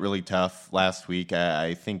made it really tough last week.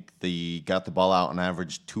 I think they got the ball out on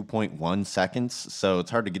average 2.1 seconds, so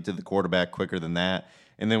it's hard to get to the quarterback quicker than that.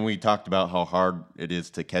 And then we talked about how hard it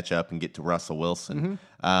is to catch up and get to Russell Wilson.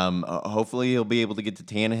 Mm-hmm. Hopefully he'll be able to get to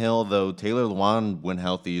Tannehill, though Taylor Lewan, when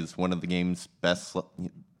healthy, is one of the game's best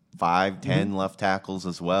 5'10" left tackles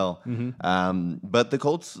as well. Mm-hmm. But the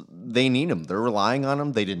Colts, they need him. They're relying on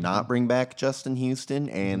him. They did not bring back Justin Houston,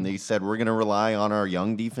 and they said, we're going to rely on our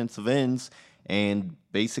young defensive ends and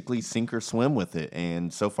basically sink or swim with it.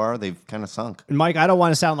 And so far, they've kind of sunk. And Mike, I don't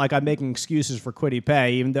want to sound like I'm making excuses for Kwity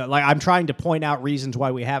Paye, even though I'm trying to point out reasons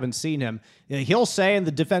why we haven't seen him. He'll say, and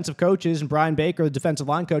the defensive coaches and Brian Baker, the defensive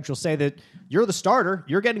line coach, will say that you're the starter.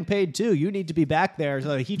 You're getting paid too. You need to be back there.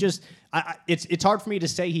 So it's hard for me to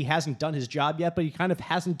say he hasn't done his job yet, but he kind of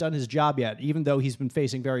hasn't done his job yet, even though he's been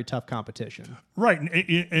facing very tough competition. Right,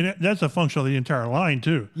 and that's a function of the entire line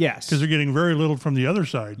too. Yes. Because they're getting very little from the other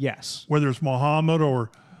side. Yes. Whether it's Muhammad or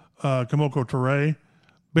Kamoko Toure.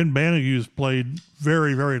 Ben Banogu's played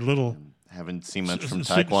very, very little. Haven't seen much from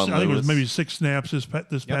Taekwon Lewis. I think it was maybe 6 snaps this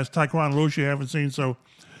past. Taekwon Lewis you haven't seen. So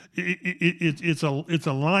it's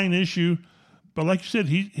a line issue. But like you said,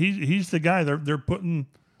 he's the guy they're putting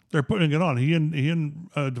it on. He and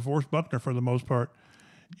DeForest Buckner for the most part,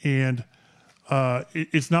 and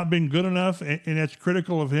it's not been good enough, and that's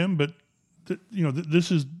critical of him. But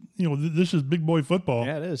this is big boy football.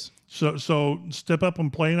 Yeah, it is. So step up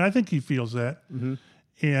and play, and I think he feels that. Mm-hmm.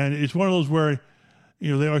 And it's one of those where,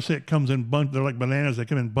 they always say it comes in bunches. They're like bananas; they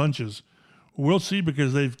come in bunches. We'll see,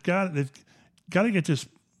 because they've got to get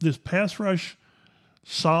this pass rush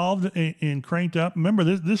solved and cranked up. Remember,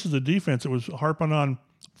 this is a defense that was harping on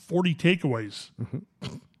 40 takeaways.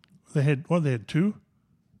 Mm-hmm. They had 2.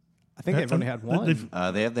 I think they've only had 1.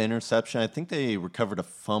 They have the interception. I think they recovered a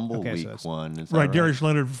fumble week 1. Is that right? Darius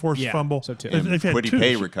Leonard forced a fumble. So 2. They've had Kwity 2.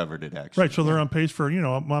 Paye recovered it, actually. Right, so they're on pace for,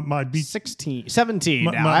 my beat 17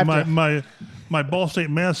 now. My Ball State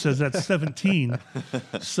math says that's 17.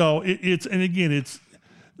 So it's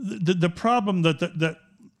the problem that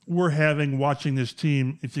we're having watching this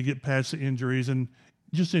team, if you get past the injuries and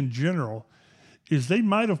just in general, is they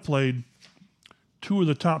might have played 2 of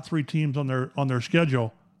the top 3 teams on their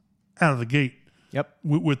schedule out of the gate. Yep.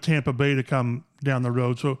 With Tampa Bay to come down the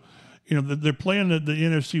road. So, they're playing the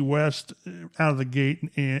NFC West out of the gate,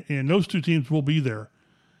 and those 2 teams will be there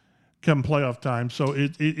come playoff time. So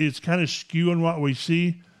it's kind of skewing what we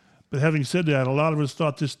see. But having said that, a lot of us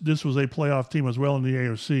thought this was a playoff team as well in the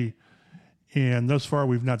AFC. And thus far,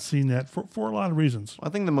 we've not seen that for a lot of reasons. Well,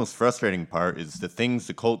 I think the most frustrating part is the things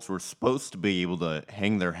the Colts were supposed to be able to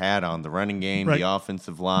hang their hat on: the running game, right, the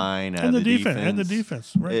offensive line, and the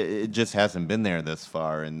defense. Right. It just hasn't been there this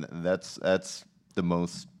far, and that's the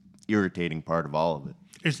most irritating part of all of it.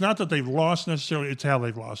 It's not that they've lost necessarily; it's how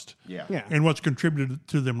they've lost. Yeah. And what's contributed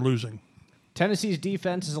to them losing. Tennessee's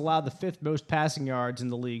defense has allowed the 5th most passing yards in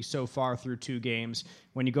the league so far through 2 games.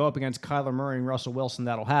 When you go up against Kyler Murray and Russell Wilson,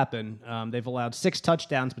 that'll happen. They've allowed 6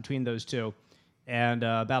 touchdowns between those 2, and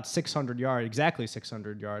about 600 yards, exactly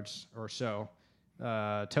 600 yards or so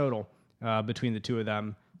total between the 2 of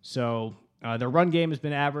them. So their run game has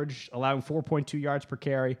been average, allowing 4.2 yards per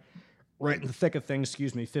carry. right in the thick of things,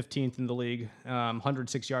 15th in the league.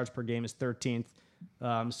 106 yards per game is 13th.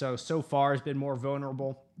 So far has been more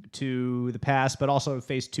vulnerable to the pass, but also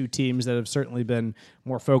faced two teams that have certainly been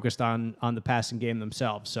more focused on the passing game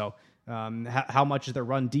themselves. So how much has their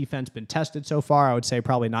run defense been tested so far? I would say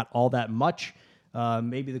probably not all that much.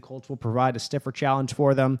 Maybe the Colts will provide a stiffer challenge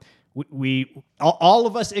for them. All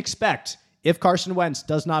of us expect, if Carson Wentz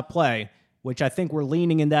does not play, which I think we're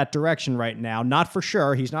leaning in that direction right now, not for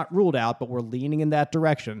sure, he's not ruled out, but we're leaning in that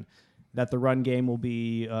direction, that the run game will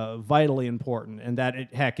be vitally important, and that,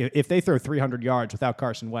 if they throw 300 yards without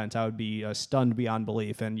Carson Wentz, I would be stunned beyond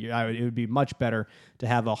belief, and it would be much better to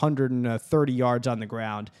have 130 yards on the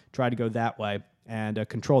ground, try to go that way, and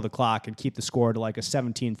control the clock and keep the score to like a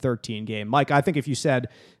 17-13 game. Mike, I think if you said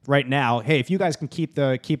right now, hey, if you guys can keep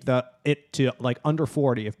it to like under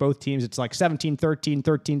 40, if both teams, it's like 17-13,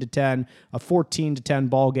 13-10, a 14-10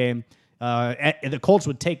 ball game, the Colts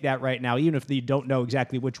would take that right now, even if you don't know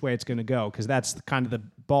exactly which way it's going to go, because that's kind of the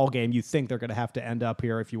ball game you think they're going to have to end up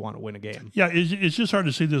here if you want to win a game. Yeah, it's just hard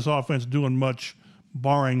to see this offense doing much,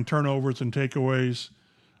 barring turnovers and takeaways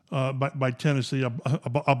by Tennessee,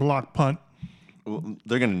 a block punt. Well,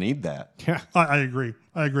 they're going to need that. Yeah, I agree.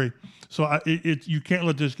 So you can't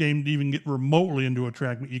let this game even get remotely into a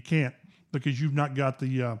track. You can't, because you've not got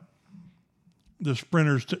the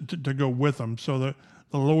sprinters to go with them. So the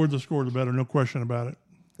lower the score, the better. No question about it.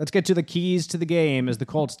 Let's get to the keys to the game as the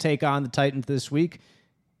Colts take on the Titans this week.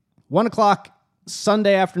 1 o'clock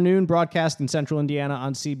Sunday afternoon, broadcast in Central Indiana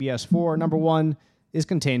on CBS 4. Number one is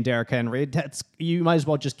contained Derrick Henry. You might as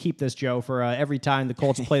well just keep this, Joe, for every time the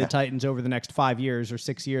Colts play the Titans over the next 5 years or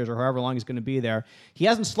 6 years or however long he's going to be there. He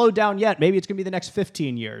hasn't slowed down yet. Maybe it's going to be the next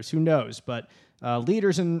 15 years. Who knows? But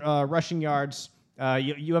leaders in rushing yards,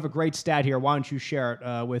 you have a great stat here. Why don't you share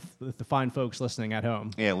it with the fine folks listening at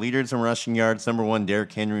home? Yeah, leaders in rushing yards. Number one,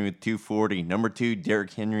 Derrick Henry with 240. Number two,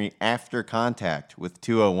 Derrick Henry after contact with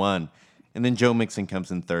 201. And then Joe Mixon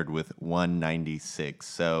comes in third with 196.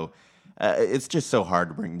 So it's just so hard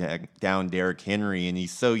to bring down Derrick Henry, and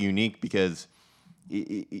he's so unique because,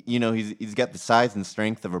 he's got the size and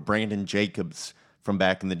strength of a Brandon Jacobs from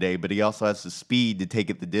back in the day, but he also has the speed to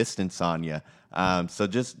take it the distance on you. So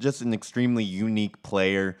just an extremely unique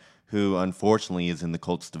player who, unfortunately, is in the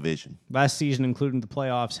Colts division. Last season, including the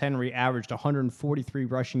playoffs, Henry averaged 143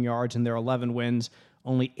 rushing yards in their 11 wins,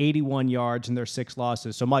 only 81 yards in their 6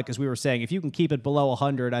 losses. So, Mike, as we were saying, if you can keep it below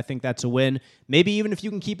 100, I think that's a win. Maybe even if you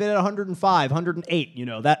can keep it at 105,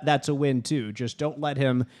 108, that's a win too. Just don't let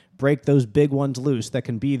him break those big ones loose that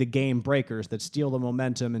can be the game breakers that steal the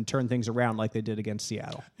momentum and turn things around like they did against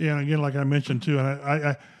Seattle. Yeah, and again, like I mentioned too, and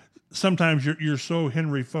I sometimes you're so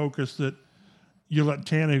Henry focused that you let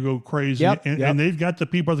Tannehill go crazy, and they've got the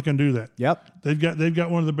people that can do that. Yep, they've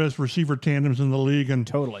got one of the best receiver tandems in the league, and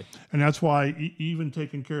totally. And that's why even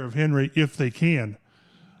taking care of Henry, if they can,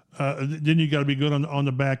 then you got to be good on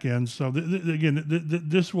the back end. So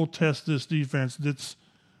this will test this defense that's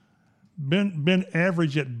been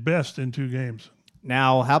average at best in 2 games.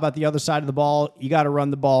 Now, how about the other side of the ball? You got to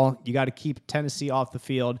run the ball. You got to keep Tennessee off the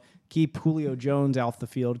field. Keep Julio Jones off the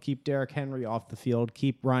field. Keep Derrick Henry off the field.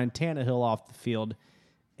 Keep Ryan Tannehill off the field.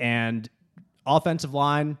 And offensive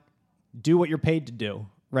line, do what you're paid to do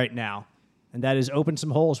right now. And that is open some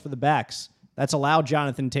holes for the backs. That's allow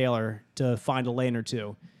Jonathan Taylor to find a lane or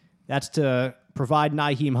two. That's to provide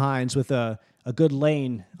Nyheim Hines with a good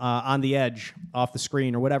lane on the edge off the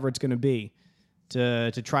screen or whatever it's going to be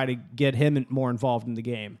to try to get him more involved in the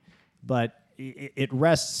game. But it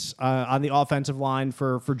rests on the offensive line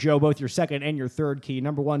for Joe, both your second and your third key.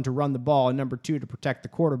 Number one, to run the ball, and number two, to protect the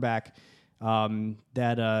quarterback.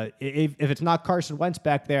 If it's not Carson Wentz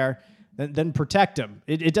back there, then protect him.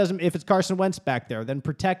 It doesn't. If it's Carson Wentz back there, then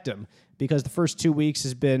protect him, because the first 2 weeks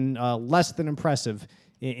has been less than impressive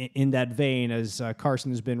in that vein, as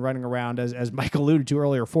Carson has been running around, as Mike alluded to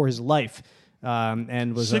earlier, for his life,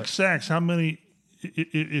 and was 6 sacks. How many?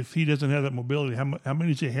 If he doesn't have that mobility, how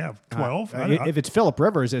many does he have? 12? If it's Phillip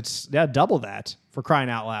Rivers, it's double that, for crying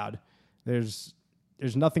out loud. There's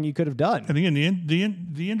nothing you could have done. And again,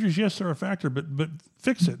 the injuries, yes, are a factor, but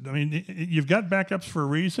fix it. I mean, you've got backups for a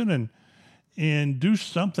reason, and do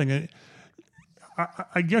something.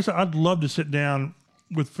 I guess I'd love to sit down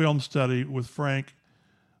with film study with Frank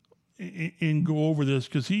and go over this,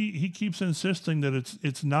 because he keeps insisting that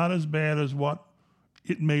it's not as bad as what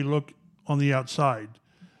it may look on the outside,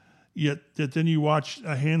 yet that then you watch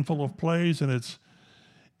a handful of plays and it's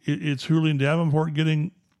Julian Davenport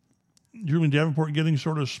getting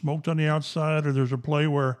sort of smoked on the outside, or there's a play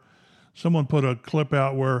where someone put a clip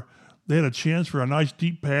out where they had a chance for a nice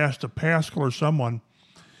deep pass to Pascal or someone,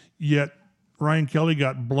 yet Ryan Kelly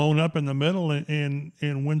got blown up in the middle, and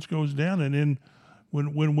Wentz goes down, and then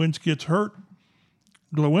when Wentz gets hurt,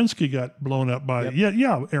 Glowinski got blown up by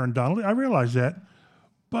Aaron Donald. I realize that,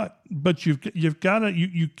 but you've got to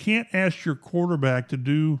you can't ask your quarterback to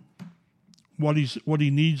do what he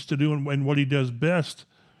needs to do and what he does best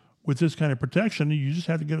with this kind of protection. You just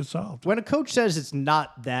have to get it solved. When a coach says it's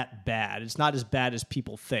not that bad, it's not as bad as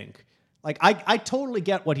people think. Like I totally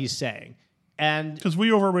get what he's saying, and because we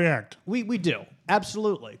overreact, we do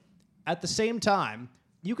absolutely. At the same time,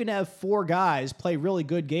 you can have 4 guys play really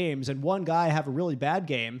good games and 1 guy have a really bad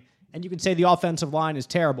game, and you can say the offensive line is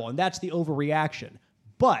terrible, and that's the overreaction.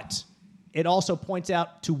 But it also points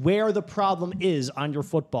out to where the problem is on your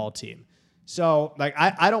football team. So, like,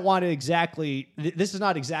 I don't want to exactly... This is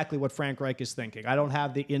not exactly what Frank Reich is thinking. I don't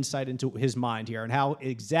have the insight into his mind here and how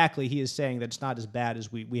exactly he is saying that it's not as bad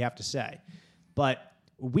as we have to say. But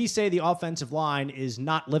we say the offensive line is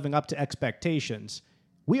not living up to expectations.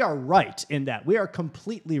 We are right in that. We are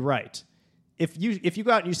completely right. If you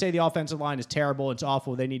go out and you say the offensive line is terrible, it's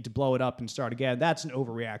awful, they need to blow it up and start again, that's an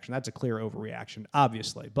overreaction. That's a clear overreaction,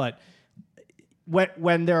 obviously. But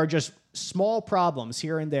when there are just small problems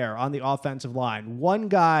here and there on the offensive line, one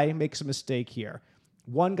guy makes a mistake here.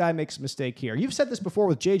 One guy makes a mistake here. You've said this before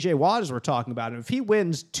with J.J. Watt as we're talking about him. If he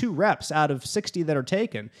wins 2 reps out of 60 that are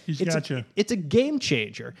taken, it's a game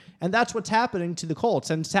changer. And that's what's happening to the Colts,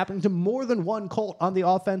 and it's happening to more than one Colt on the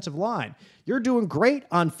offensive line. You're doing great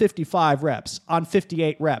on 55 reps, on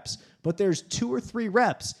 58 reps, but there's 2 or 3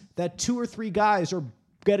 reps that 2 or 3 guys are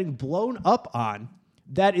getting blown up on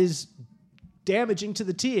that is damaging to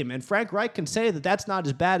the team. And Frank Reich can say that that's not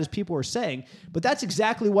as bad as people are saying, but that's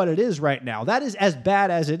exactly what it is right now. That is as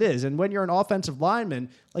bad as it is. And when you're an offensive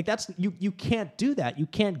lineman, like that's you can't do that. You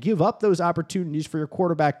can't give up those opportunities for your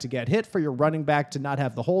quarterback to get hit, for your running back to not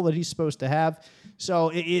have the hole that he's supposed to have.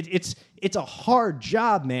 So it's a hard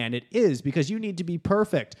job, man. It is, because you need to be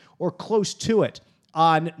perfect or close to it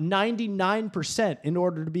on 99% in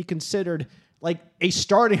order to be considered like a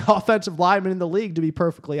starting offensive lineman in the league, to be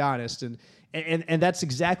perfectly honest. And that's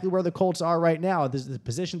exactly where the Colts are right now. This is the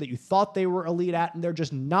position that you thought they were elite at, and they're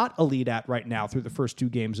just not elite at right now through the first 2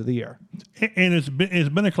 games of the year. And it's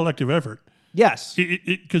been a collective effort. Yes,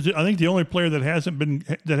 because I think the only player that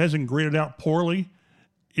hasn't graded out poorly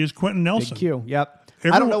is Quentin Nelson. Big Q. Yep.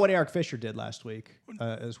 I don't know what Eric Fisher did last week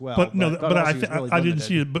as well. But I didn't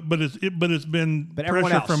see it. But it's been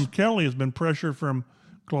pressure from Kelly. Has been pressure from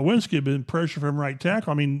Glowinski. Has been pressure from right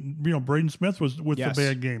tackle. I mean, Braden Smith was with the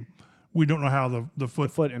bad game. We don't know how the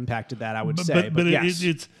foot impacted that, I would say. But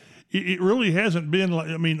yes. It really hasn't been like,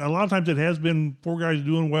 I mean, a lot of times it has been 4 guys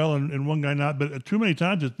doing well and 1 guy not, but too many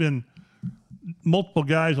times it's been multiple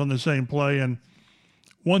guys on the same play. And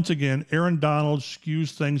once again, Aaron Donald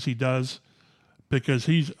skews things he does because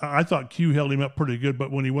I thought Q held him up pretty good,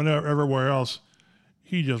 but when he went everywhere else,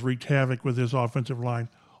 he just wreaked havoc with his offensive line.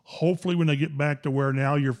 Hopefully when they get back to where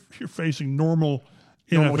now you're facing normal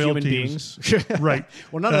NFL human teams. Beings. Right.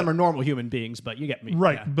 Well, none of them are normal human beings, but you get me.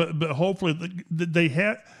 Right. Yeah. But hopefully they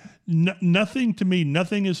have nothing to me.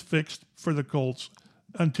 Nothing is fixed for the Colts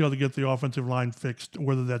until they get the offensive line fixed,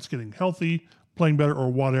 whether that's getting healthy, playing better,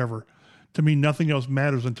 or whatever. To me, nothing else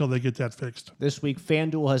matters until they get that fixed. This week,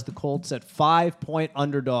 FanDuel has the Colts at 5-point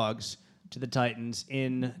underdogs to the Titans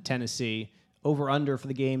in Tennessee. Over-under for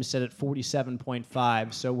the game set at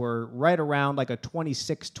 47.5. So we're right around like a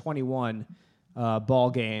 26-21 ball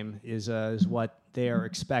game is what they are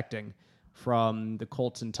expecting from the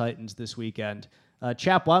Colts and Titans this weekend.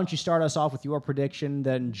 Chap, why don't you start us off with your prediction?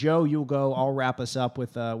 Then Joe, you'll go. I'll wrap us up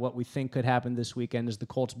with what we think could happen this weekend as the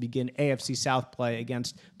Colts begin AFC South play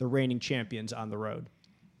against the reigning champions on the road.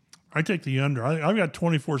 I take the under. I've got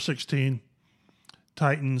 24-16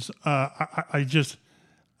 Titans. I just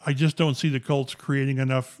don't see the Colts creating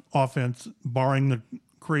enough offense, barring the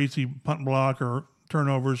crazy punt block or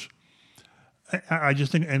turnovers. I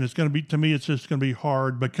just think, and it's going to be, to me, it's just going to be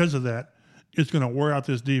hard because of that. It's going to wear out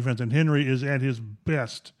this defense, and Henry is at his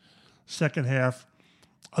best second half.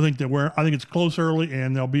 I think it's close early,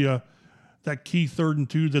 and there'll be that key 3rd and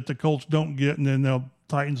 2 that the Colts don't get, and then they'll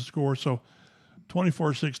Titans score. So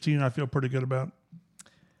 24-16, I feel pretty good about.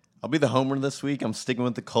 I'll be the homer this week. I'm sticking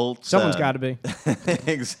with the Colts. Someone's got to be.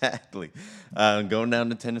 Exactly. Going down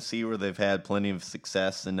to Tennessee where they've had plenty of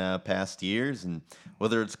success in past years. And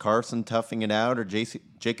whether it's Carson toughing it out or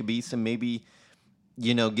Jacob Eason maybe,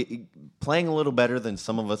 playing a little better than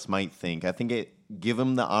some of us might think. I think give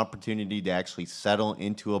him the opportunity to actually settle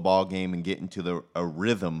into a ball game and get into a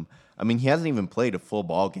rhythm. I mean, he hasn't even played a full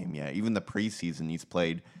ball game yet. Even the preseason, he's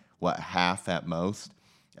played, half at most.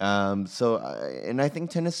 And I think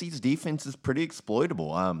Tennessee's defense is pretty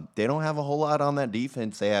exploitable. They don't have a whole lot on that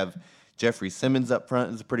defense. They have Jeffrey Simmons up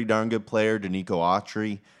front, is a pretty darn good player. Danico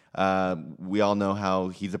Autry, we all know how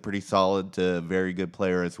he's a pretty solid to very good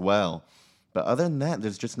player as well. But other than that,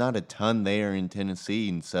 there's just not a ton there in Tennessee.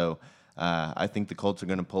 And so I think the Colts are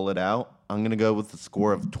going to pull it out. I'm going to go with the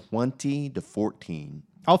score of 20-14.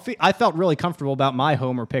 I felt really comfortable about my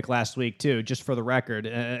homer pick last week, too, just for the record,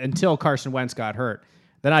 until Carson Wentz got hurt.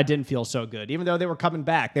 Then I didn't feel so good. Even though they were coming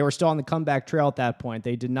back, they were still on the comeback trail at that point.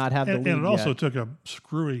 They did not have the lead and it also yet. took a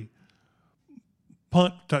screwy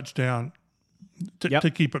punt touchdown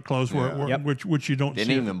to keep it close, which you don't didn't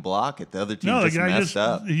see. Even block it. The other team No, just the guy messed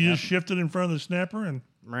up. He just shifted in front of the snapper and.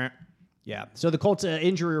 Yeah. So the Colts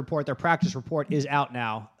injury report, their practice report, is out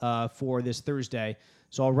now for this Thursday.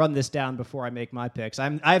 So I'll run this down before I make my picks.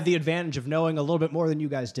 I have the advantage of knowing a little bit more than you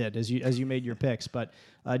guys did as you made your picks. But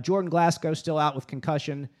Jordan Glasgow still out with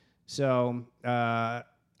concussion, so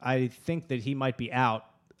I think that he might be out.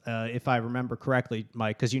 If I remember correctly,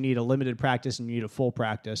 Mike, because you need a limited practice and you need a full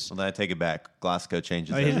practice. Well, then I take it back. Glasgow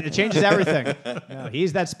changes everything. It changes everything.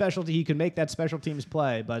 He's that specialty. He can make that special teams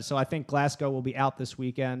play. But so I think Glasgow will be out this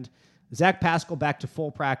weekend. Zach Pascal back to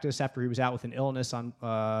full practice after he was out with an illness on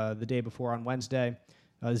the day before on Wednesday.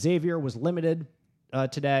 Xavier was limited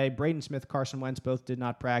today. Braden Smith, Carson Wentz both did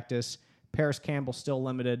not practice. Paris Campbell still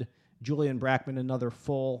limited. Julian Brackman, another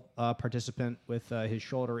full participant with his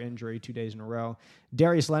shoulder injury 2 days in a row.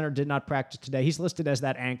 Darius Leonard did not practice today. He's listed as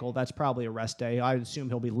that ankle. That's probably a rest day. I assume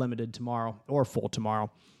he'll be limited tomorrow or full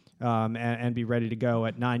tomorrow and be ready to go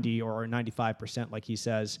at 90 or 95% like he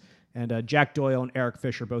says. And Jack Doyle and Eric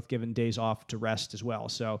Fisher both given days off to rest as well.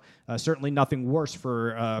 So certainly nothing worse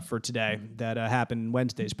for today that happened in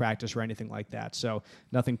Wednesday's practice or anything like that. So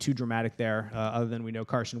nothing too dramatic there other than we know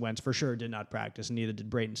Carson Wentz for sure did not practice, and neither did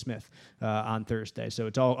Braden Smith on Thursday. So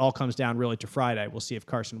it all comes down really to Friday. We'll see if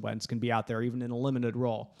Carson Wentz can be out there even in a limited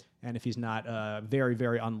role. And if he's not, very,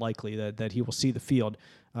 very unlikely that he will see the field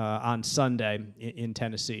on Sunday in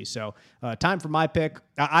Tennessee. So time for my pick.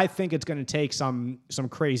 I think it's going to take some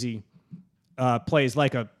crazy plays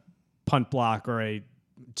like a punt block or a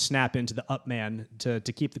snap into the up man to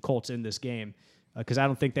keep the Colts in this game. Because I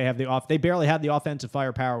don't think they have they barely have the offensive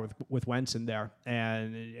firepower with Wentz in there.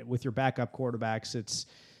 And with your backup quarterbacks, it's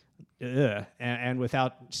and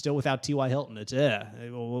without T.Y. Hilton, it's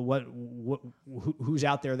who's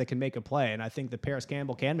out there that can make a play? And I think that Paris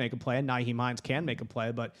Campbell can make a play, and Nyheim Hines can make a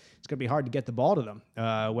play, but it's going to be hard to get the ball to them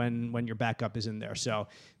when your backup is in there. So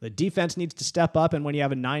the defense needs to step up, and when you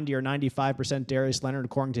have a 90 or 95% Darius Leonard,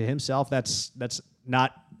 according to himself, that's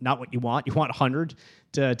not what you want. You want 100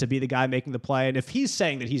 to be the guy making the play. And if he's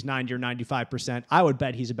saying that he's 90 or 95%, I would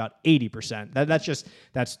bet he's about 80%.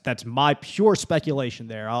 That's my pure speculation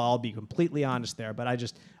there. I'll be completely honest there, but I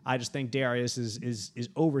just think Darius is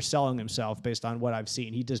overselling himself based on what I've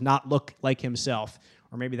seen. He does not look like himself,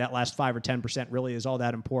 or maybe that last 5 or 10% really is all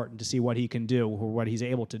that important to see what he can do or what he's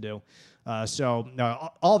able to do.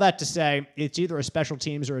 All that to say, it's either a special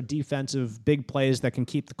teams or a defensive big plays that can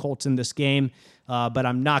keep the Colts in this game. But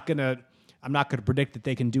I'm not gonna predict that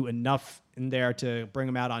they can do enough in there to bring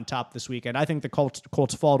them out on top this weekend. I think the Colts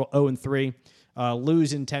fall to 0-3,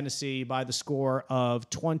 lose in Tennessee by the score of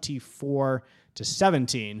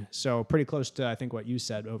 24-17. So pretty close to I think what you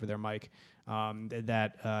said over there, Mike.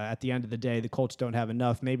 That at the end of the day, the Colts don't have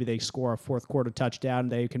enough. Maybe they score a fourth quarter touchdown.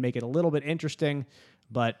 They can make it a little bit interesting,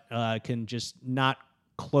 but can just not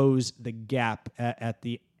close the gap at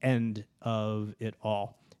the end of it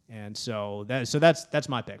all. And so that's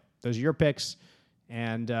my pick. Those are your picks.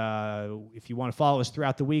 And if you want to follow us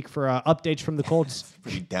throughout the week for updates from the Colts,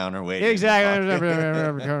 pretty downer way. Exactly.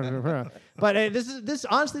 But this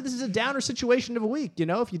is a downer situation of a week. You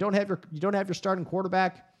know, if you don't have your starting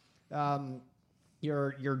quarterback,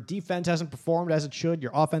 your defense hasn't performed as it should.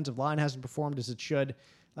 Your offensive line hasn't performed as it should.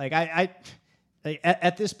 Like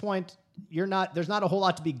at this point, there's not a whole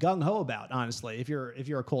lot to be gung ho about, honestly. If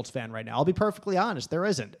you're a Colts fan right now, I'll be perfectly honest, there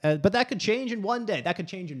isn't. But that could change in one day.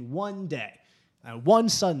 One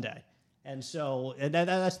Sunday. And so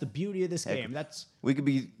that's the beauty of this game.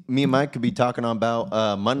 Me and Mike could be talking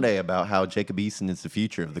about Monday about how Jacob Eason is the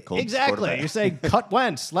future of the Colts. Exactly. You say cut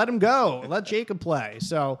Wentz, let him go, let Jacob play.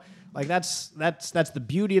 So like that's the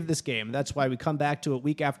beauty of this game. That's why we come back to it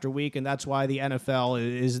week after week, and that's why the NFL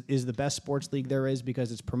is the best sports league there is,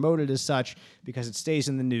 because it's promoted as such, because it stays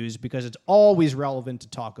in the news, because it's always relevant to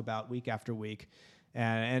talk about week after week.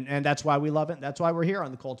 And that's why we love it. That's why we're here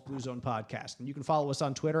on the Colts Blue Zone podcast. And you can follow us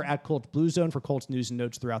on Twitter at Colts Blue Zone for Colts news and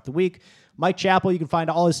notes throughout the week. Mike Chappell, you can find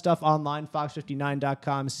all his stuff online,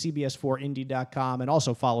 fox59.com, cbs4indy.com, and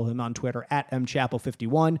also follow him on Twitter at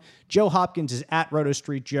mchappell51. Joe Hopkins is at Roto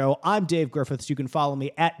Street Joe. I'm Dave Griffiths. You can follow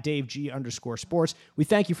me at DaveG_sports. We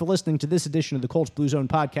thank you for listening to this edition of the Colts Blue Zone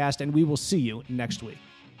podcast, and we will see you next week.